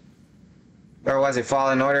 Or was it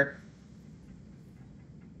Fallen Order?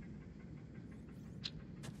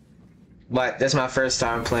 But this is my first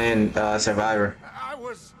time playing Survivor.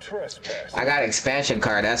 I got an expansion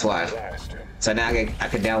card, that's why. So now I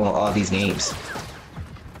can download all these games.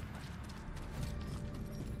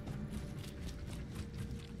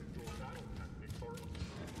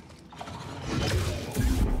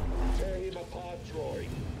 Tear him apart, droid.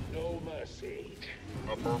 No mercy.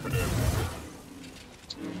 Affirmative.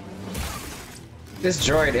 This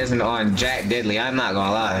droid isn't on Jack Diddley, I'm not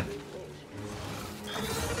gonna lie.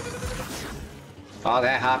 All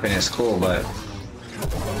that hopping is cool, but...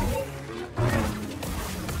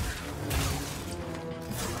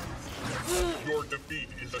 Your defeat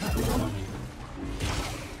is assured.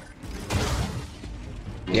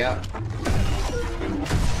 Yep.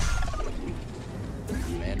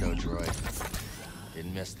 Commando droid.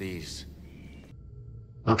 Didn't miss these.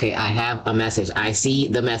 Okay, I have a message. I see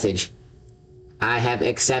the message. I have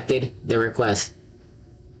accepted the request.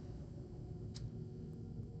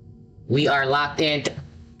 We are locked in.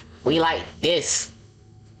 We like this.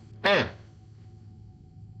 Like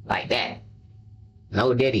that.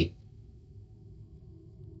 No diddy.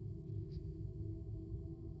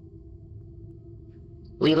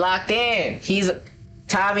 We locked in.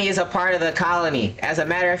 Tommy is a part of the colony. As a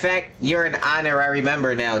matter of fact, you're an honorary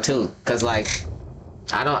member now too. Cause like,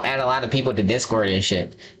 I don't add a lot of people to Discord and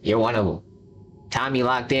shit. You're one of them. Tommy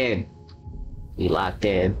locked in. We locked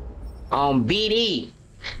in. BD.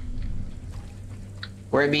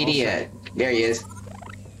 Where BD at? There he is.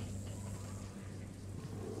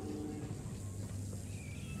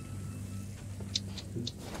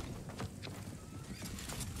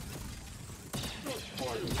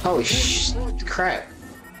 Oh crap.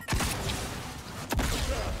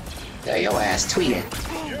 Yeah, your ass tweeting.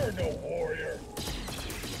 You're no warrior.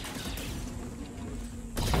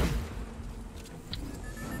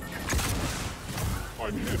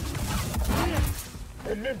 I'm hit.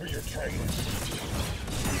 Remember your training.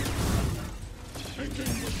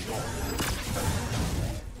 Taking your shot.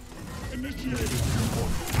 Initiated.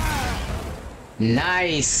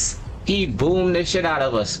 Nice. He boomed the shit out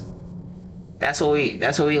of us. That's what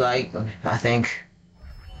we like, I think.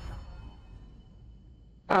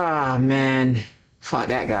 Ah, man. Fuck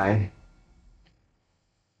that guy.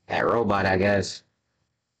 That robot, I guess.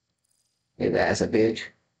 His ass a bitch.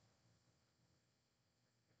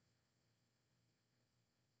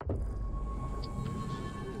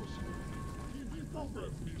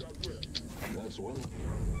 That's one.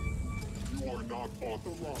 You are not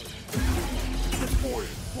authorized. Deploy it.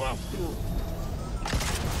 Blast through.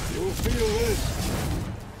 You'll feel this.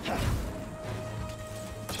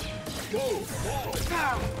 Go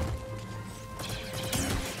now.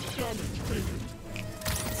 Damage taken.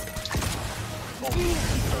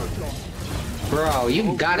 Bro,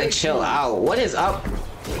 you gotta chill out. What is up?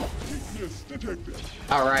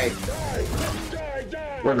 Alright.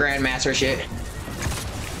 We're Grandmaster shit.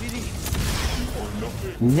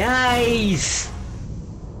 Nice!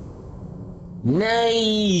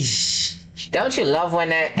 Nice! Don't you love when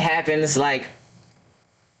that happens? Like,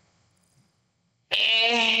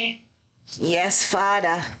 yes,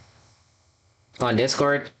 father. On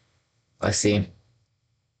Discord? Let's see.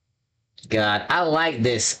 God, I like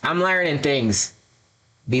this. I'm learning things.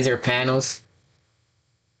 These are panels.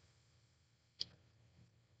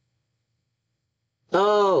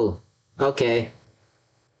 Oh, okay.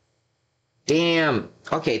 Damn.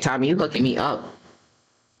 Okay, Tommy, you hooking me up.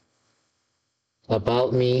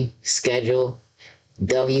 About me, schedule.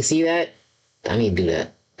 Dove, you see that? I need to do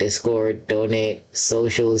that. Discord, donate,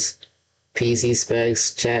 socials, PC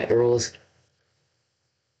specs, chat rules.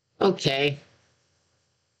 Okay.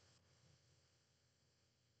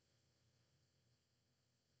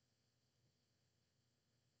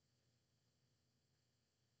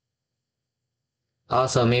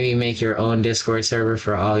 Also, maybe make your own Discord server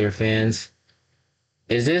for all your fans.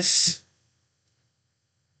 Is this...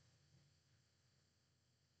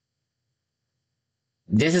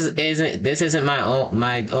 This isn't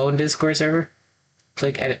my own Discord server?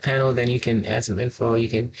 Click edit panel, then you can add some info. You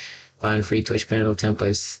can find free Twitch panel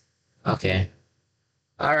templates. Okay.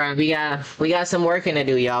 Alright, we got some working to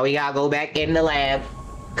do, y'all. We gotta go back in the lab.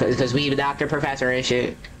 Cause we Dr. Professor and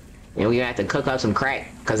shit. And we have to cook up some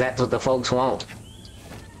crack, cause that's what the folks want.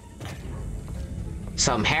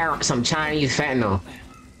 Some Chinese fentanyl.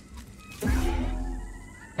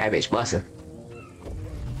 That bitch bustin'.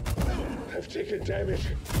 I've taken damage.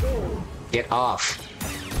 Get off.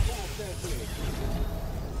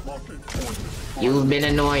 You've been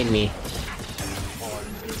annoying me.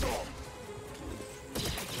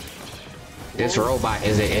 This robot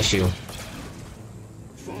is an issue.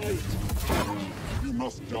 You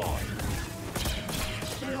must die.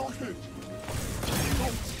 They are hit.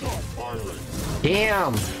 Don't stop firing.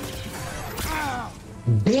 Damn!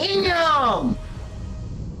 Damn!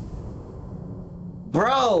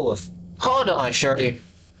 Bro! Hold on, shorty.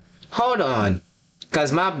 Hold on.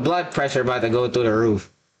 Cause my blood pressure about to go through the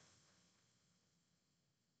roof.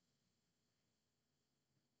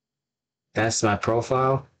 That's my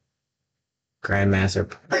profile. Grandmaster.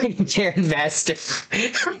 Grandmaster.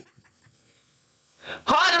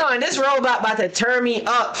 Hold on, this robot about to turn me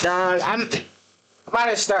up, dog. I'm about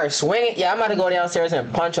to start swinging. Yeah, I'm about to go downstairs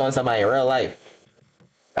and punch on somebody in real life.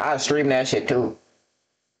 I'll stream that shit too.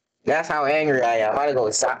 That's how angry I am. I'm about to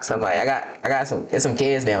go sock somebody. I got some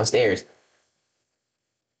kids downstairs.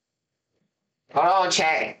 Hold on,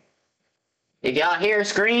 chat. If y'all hear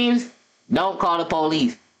screams, don't call the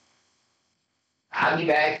police. I'll be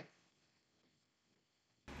back.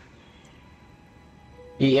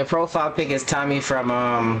 Your profile pic is Tommy from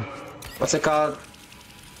what's it called?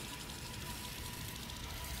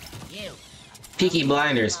 You. Peaky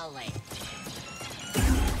Blinders.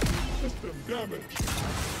 System damage.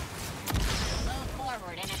 Move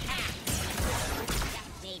forward and attack.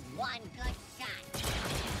 Just need one good shot.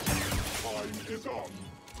 Time is up.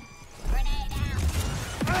 Grenade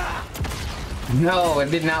out. No, I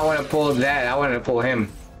did not want to pull that. I wanted to pull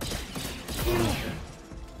him.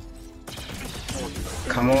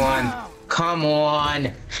 Come on. Come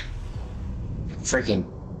on. Freaking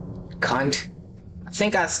cunt. I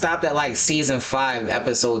think I stopped at like season 5,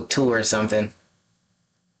 episode 2 or something.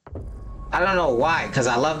 I don't know why, because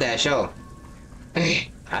I love that show.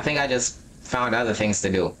 I think I just found other things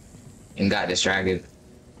to do and got distracted.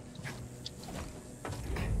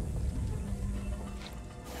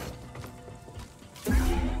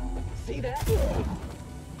 See that?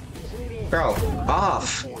 Bro,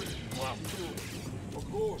 off. Of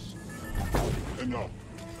course. Enough.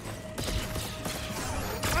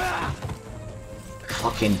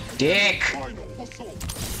 Fucking dick. Final assault.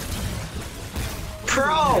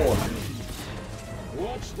 Pro.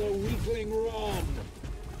 Watch the weakling run.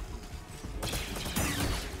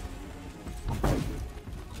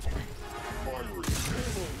 Firing.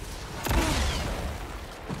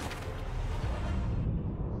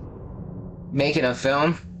 Making a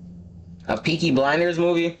film? A Peaky Blinders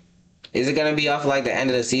movie? Is it gonna be off like the end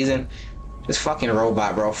of the season? This fucking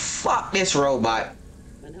robot, bro. Fuck this robot.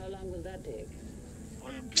 And how long will that take? I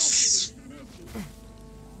am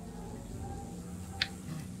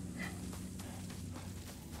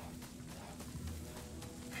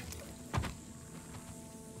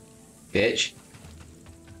Bitch.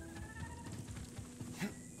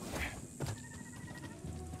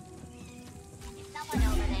 Someone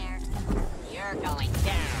over there. You're going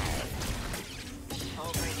down.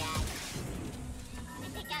 Over that. I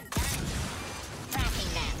think I'm done.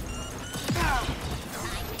 Tracking them.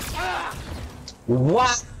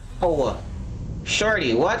 What? Oh,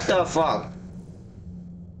 Shorty, what the fuck?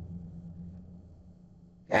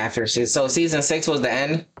 After so season 6 was the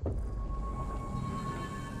end?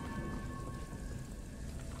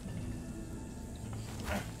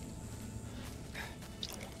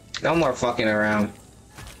 No more fucking around.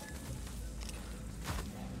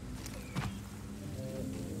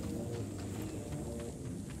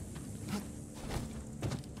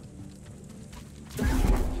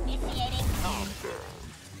 Initiating.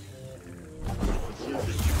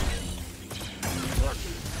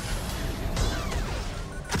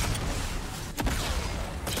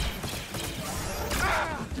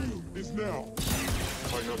 is now.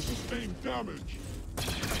 I have sustained damage.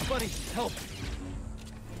 Buddy, help.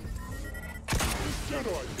 This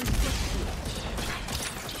Jedi is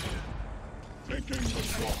taking the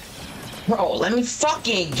shot. Bro, let me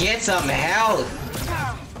fucking get some health.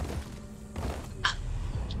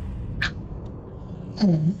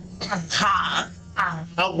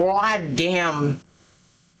 Oh, god damn.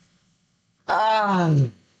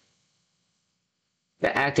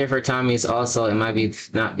 The actor for Tommy is also, it might be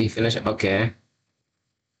not be finished. Okay.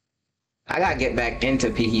 I gotta get back into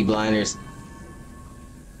Peaky Blinders.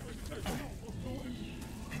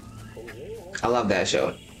 I love that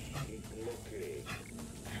show.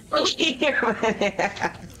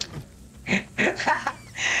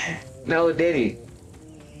 No Diddy.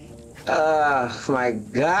 My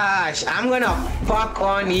gosh. I'm gonna fuck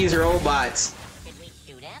on these robots. Did we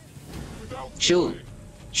shoot him? Shoot.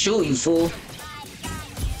 Shoot, you fool.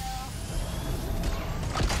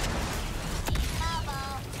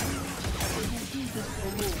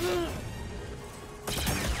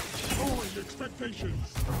 Lowering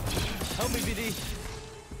expectations. Help me, BD.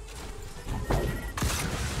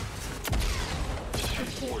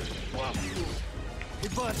 Deploying blast through. Hey,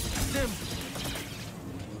 bud, Sim.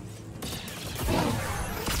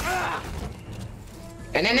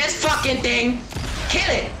 And then this fucking thing, kill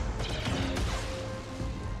it.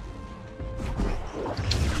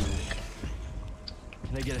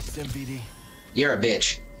 Can I get a Sim, BD? You're a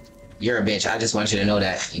bitch. You're a bitch. I just want you to know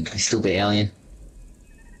that, you stupid alien.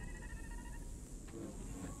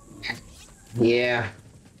 Yeah.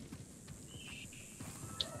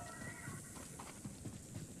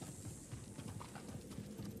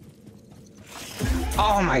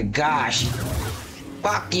 Oh my gosh.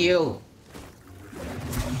 Fuck you.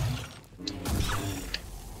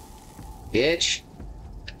 Bitch.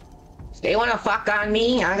 They wanna fuck on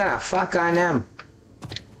me, I'm gonna fuck on them.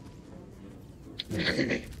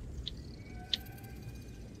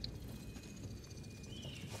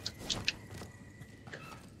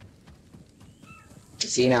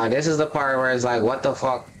 See, now this is the part where it's like, what the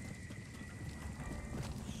fuck?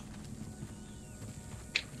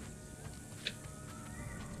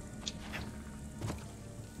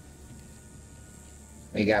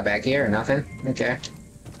 We got back here? Nothing? Okay.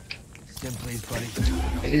 Stim, please,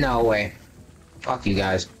 buddy. No way. Fuck you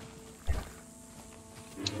guys.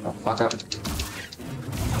 Oh, fuck up.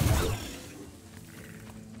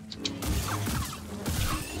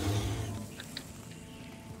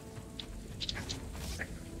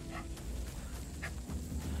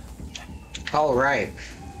 All right.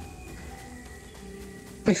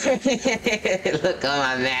 Look on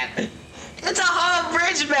my map. It's a whole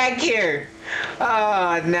bridge back here.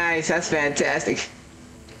 Oh, nice. That's fantastic.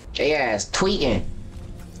 Yeah, it's tweeting.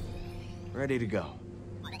 Ready to go.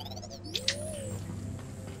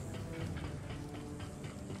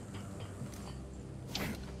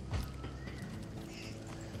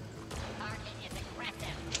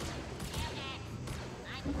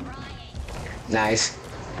 Nice.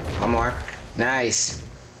 One more. Nice.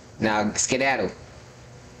 Now skedaddle.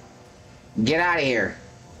 Get out of here.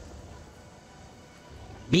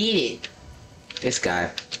 Beat it. This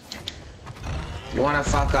guy. You wanna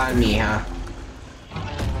fuck on me, huh?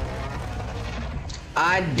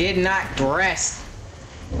 I did not dress.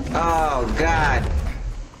 Oh God.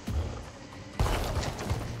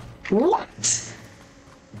 What?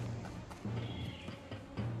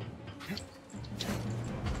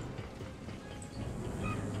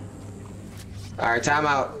 Alright, time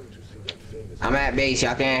out. I'm at base,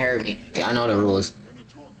 y'all can't hurt me. I know the rules.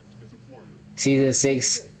 Season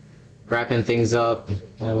 6, wrapping things up.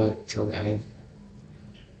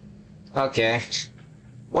 Okay.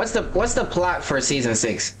 What's the plot for season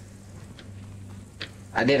 6?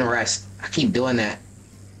 I didn't rest. I keep doing that.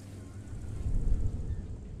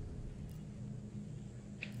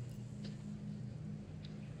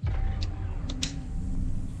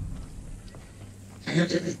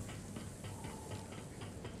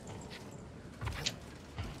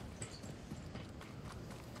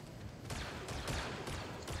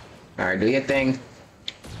 Alright, do your thing.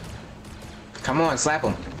 Come on, slap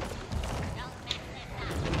him.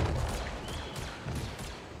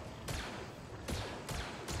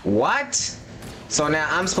 What? So now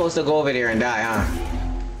I'm supposed to go over there and die, huh?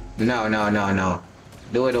 No, no, no, no.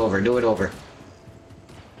 Do it over, do it over.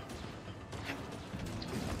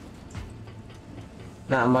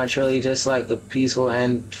 Not much, really, just like the peaceful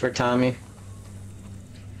end for Tommy.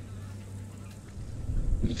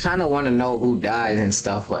 You kind of want to know who dies and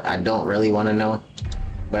stuff, but I don't really want to know.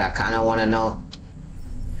 But I kind of want to know.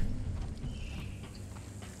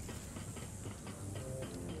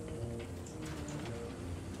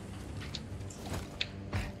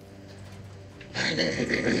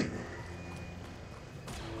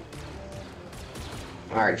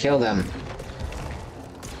 Alright, kill them.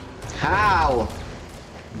 How?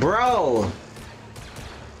 Bro!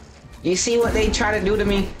 You see what they try to do to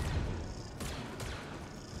me?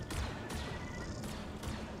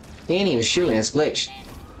 He ain't even shooting, it's glitched.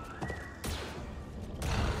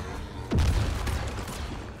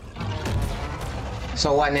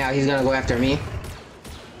 So what now? He's gonna go after me?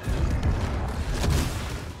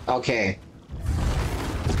 Okay.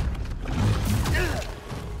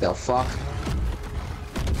 The fuck?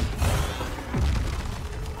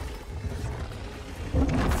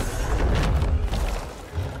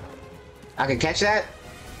 I can catch that?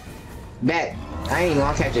 Bet. I ain't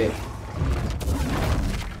gonna catch it.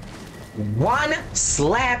 One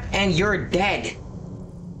slap and you're dead.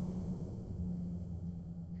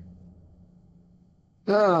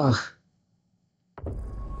 Ugh.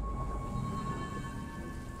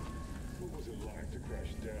 What was it like to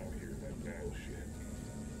crash down here in that battleship?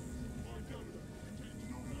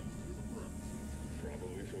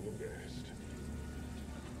 Probably for the best.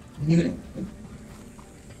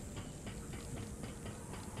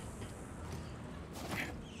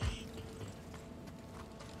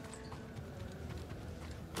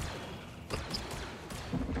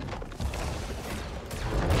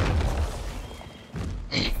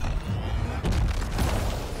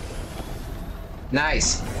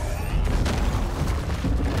 Nice.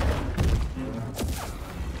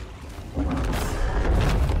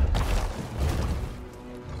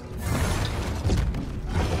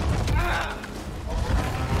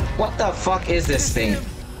 What the fuck is this thing?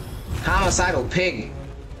 Homicidal pig.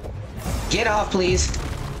 Get off, please.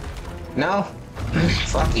 No?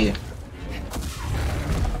 Fuck you.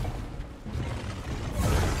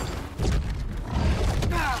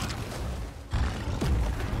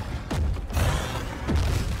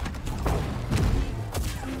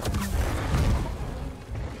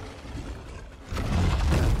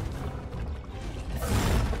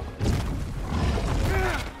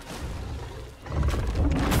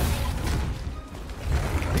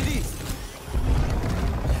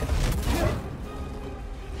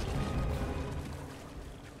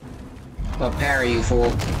 I'll parry you, fool.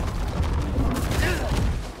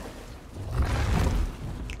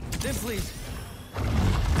 Then please.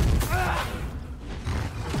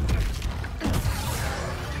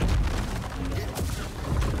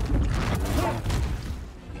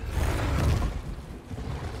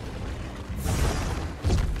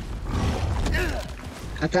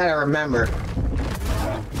 I gotta remember.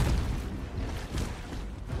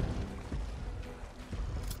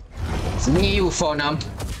 It's me and you, Phonum.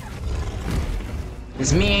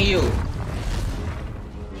 It's me and you.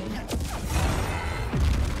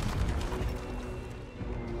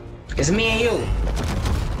 It's me and you.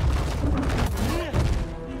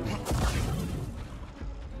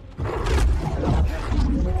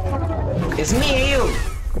 It's me and you.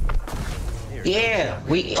 Yeah,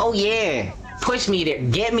 oh yeah. Push me there,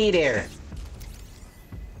 get me there.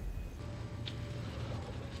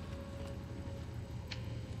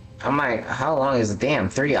 I'm like, how long is it? Damn,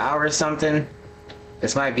 3 hours something?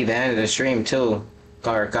 This might be the end of the stream too,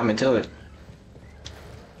 or coming to it.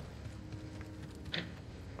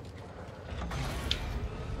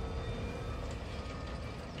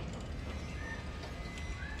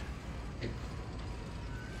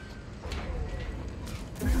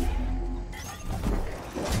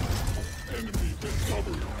 Enemy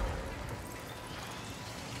discovered.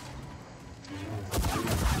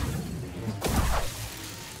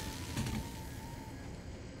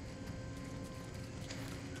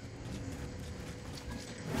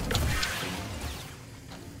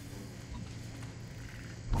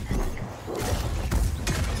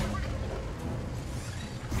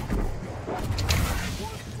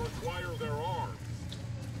 Require their arms.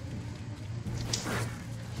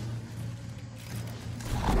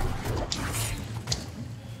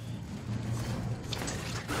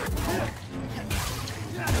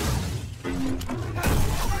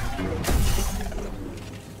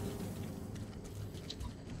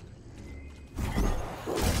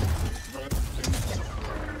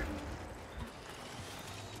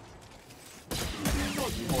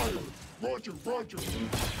 Roger, roger.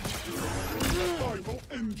 I will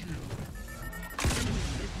end you. Enemy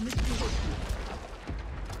is misdirected.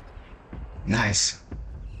 Nice.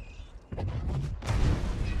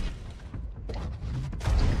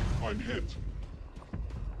 I'm hit.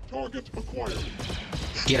 Target acquired.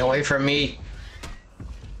 Get away from me.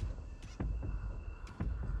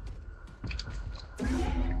 I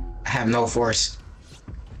have no force.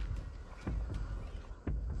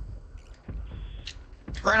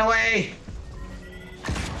 Run away!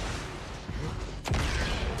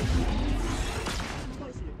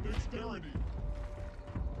 Impressive dexterity.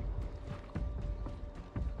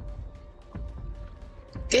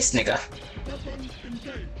 This nigga. Weapon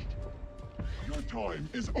engaged. Your time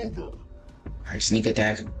is over. Alright, sneak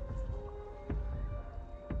attack.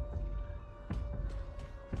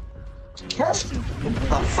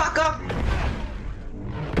 The fuck up!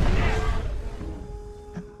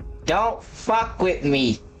 Don't fuck with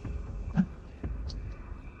me.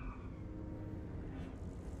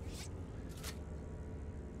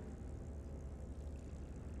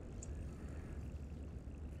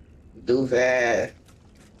 Do that.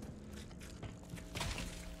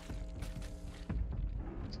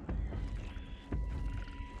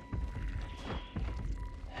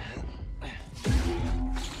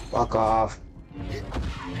 Fuck off.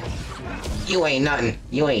 You ain't nothing.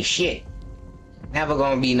 You ain't shit. Never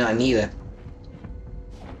gonna be nothing either.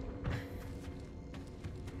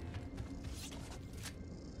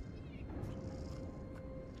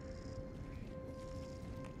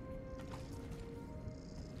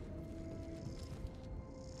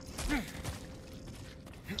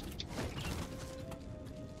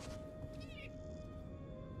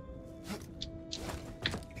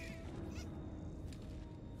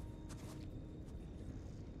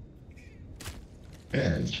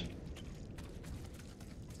 Edge.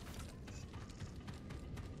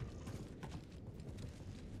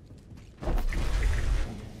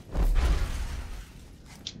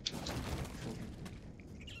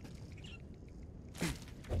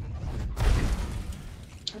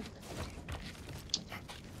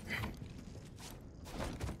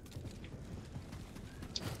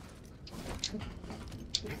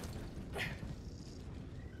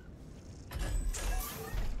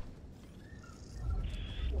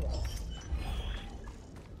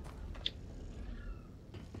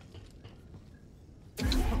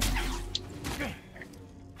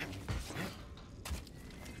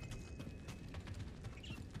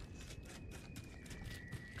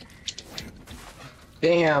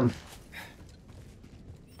 Damn.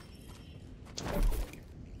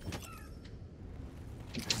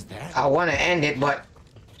 I want to end it, but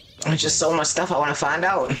there's just so much stuff I want to find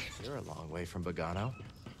out. You're a long way from Bogano.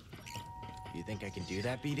 You think I can do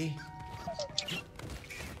that, BD?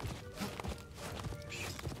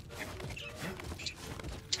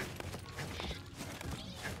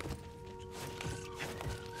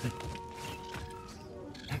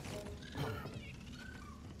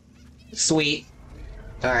 Sweet.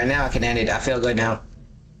 Alright, now I can end it. I feel good now.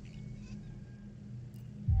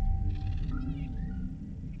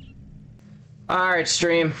 Alright,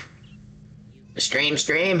 stream. Stream.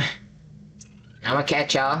 I'm gonna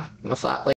catch y'all. I'm gonna flop.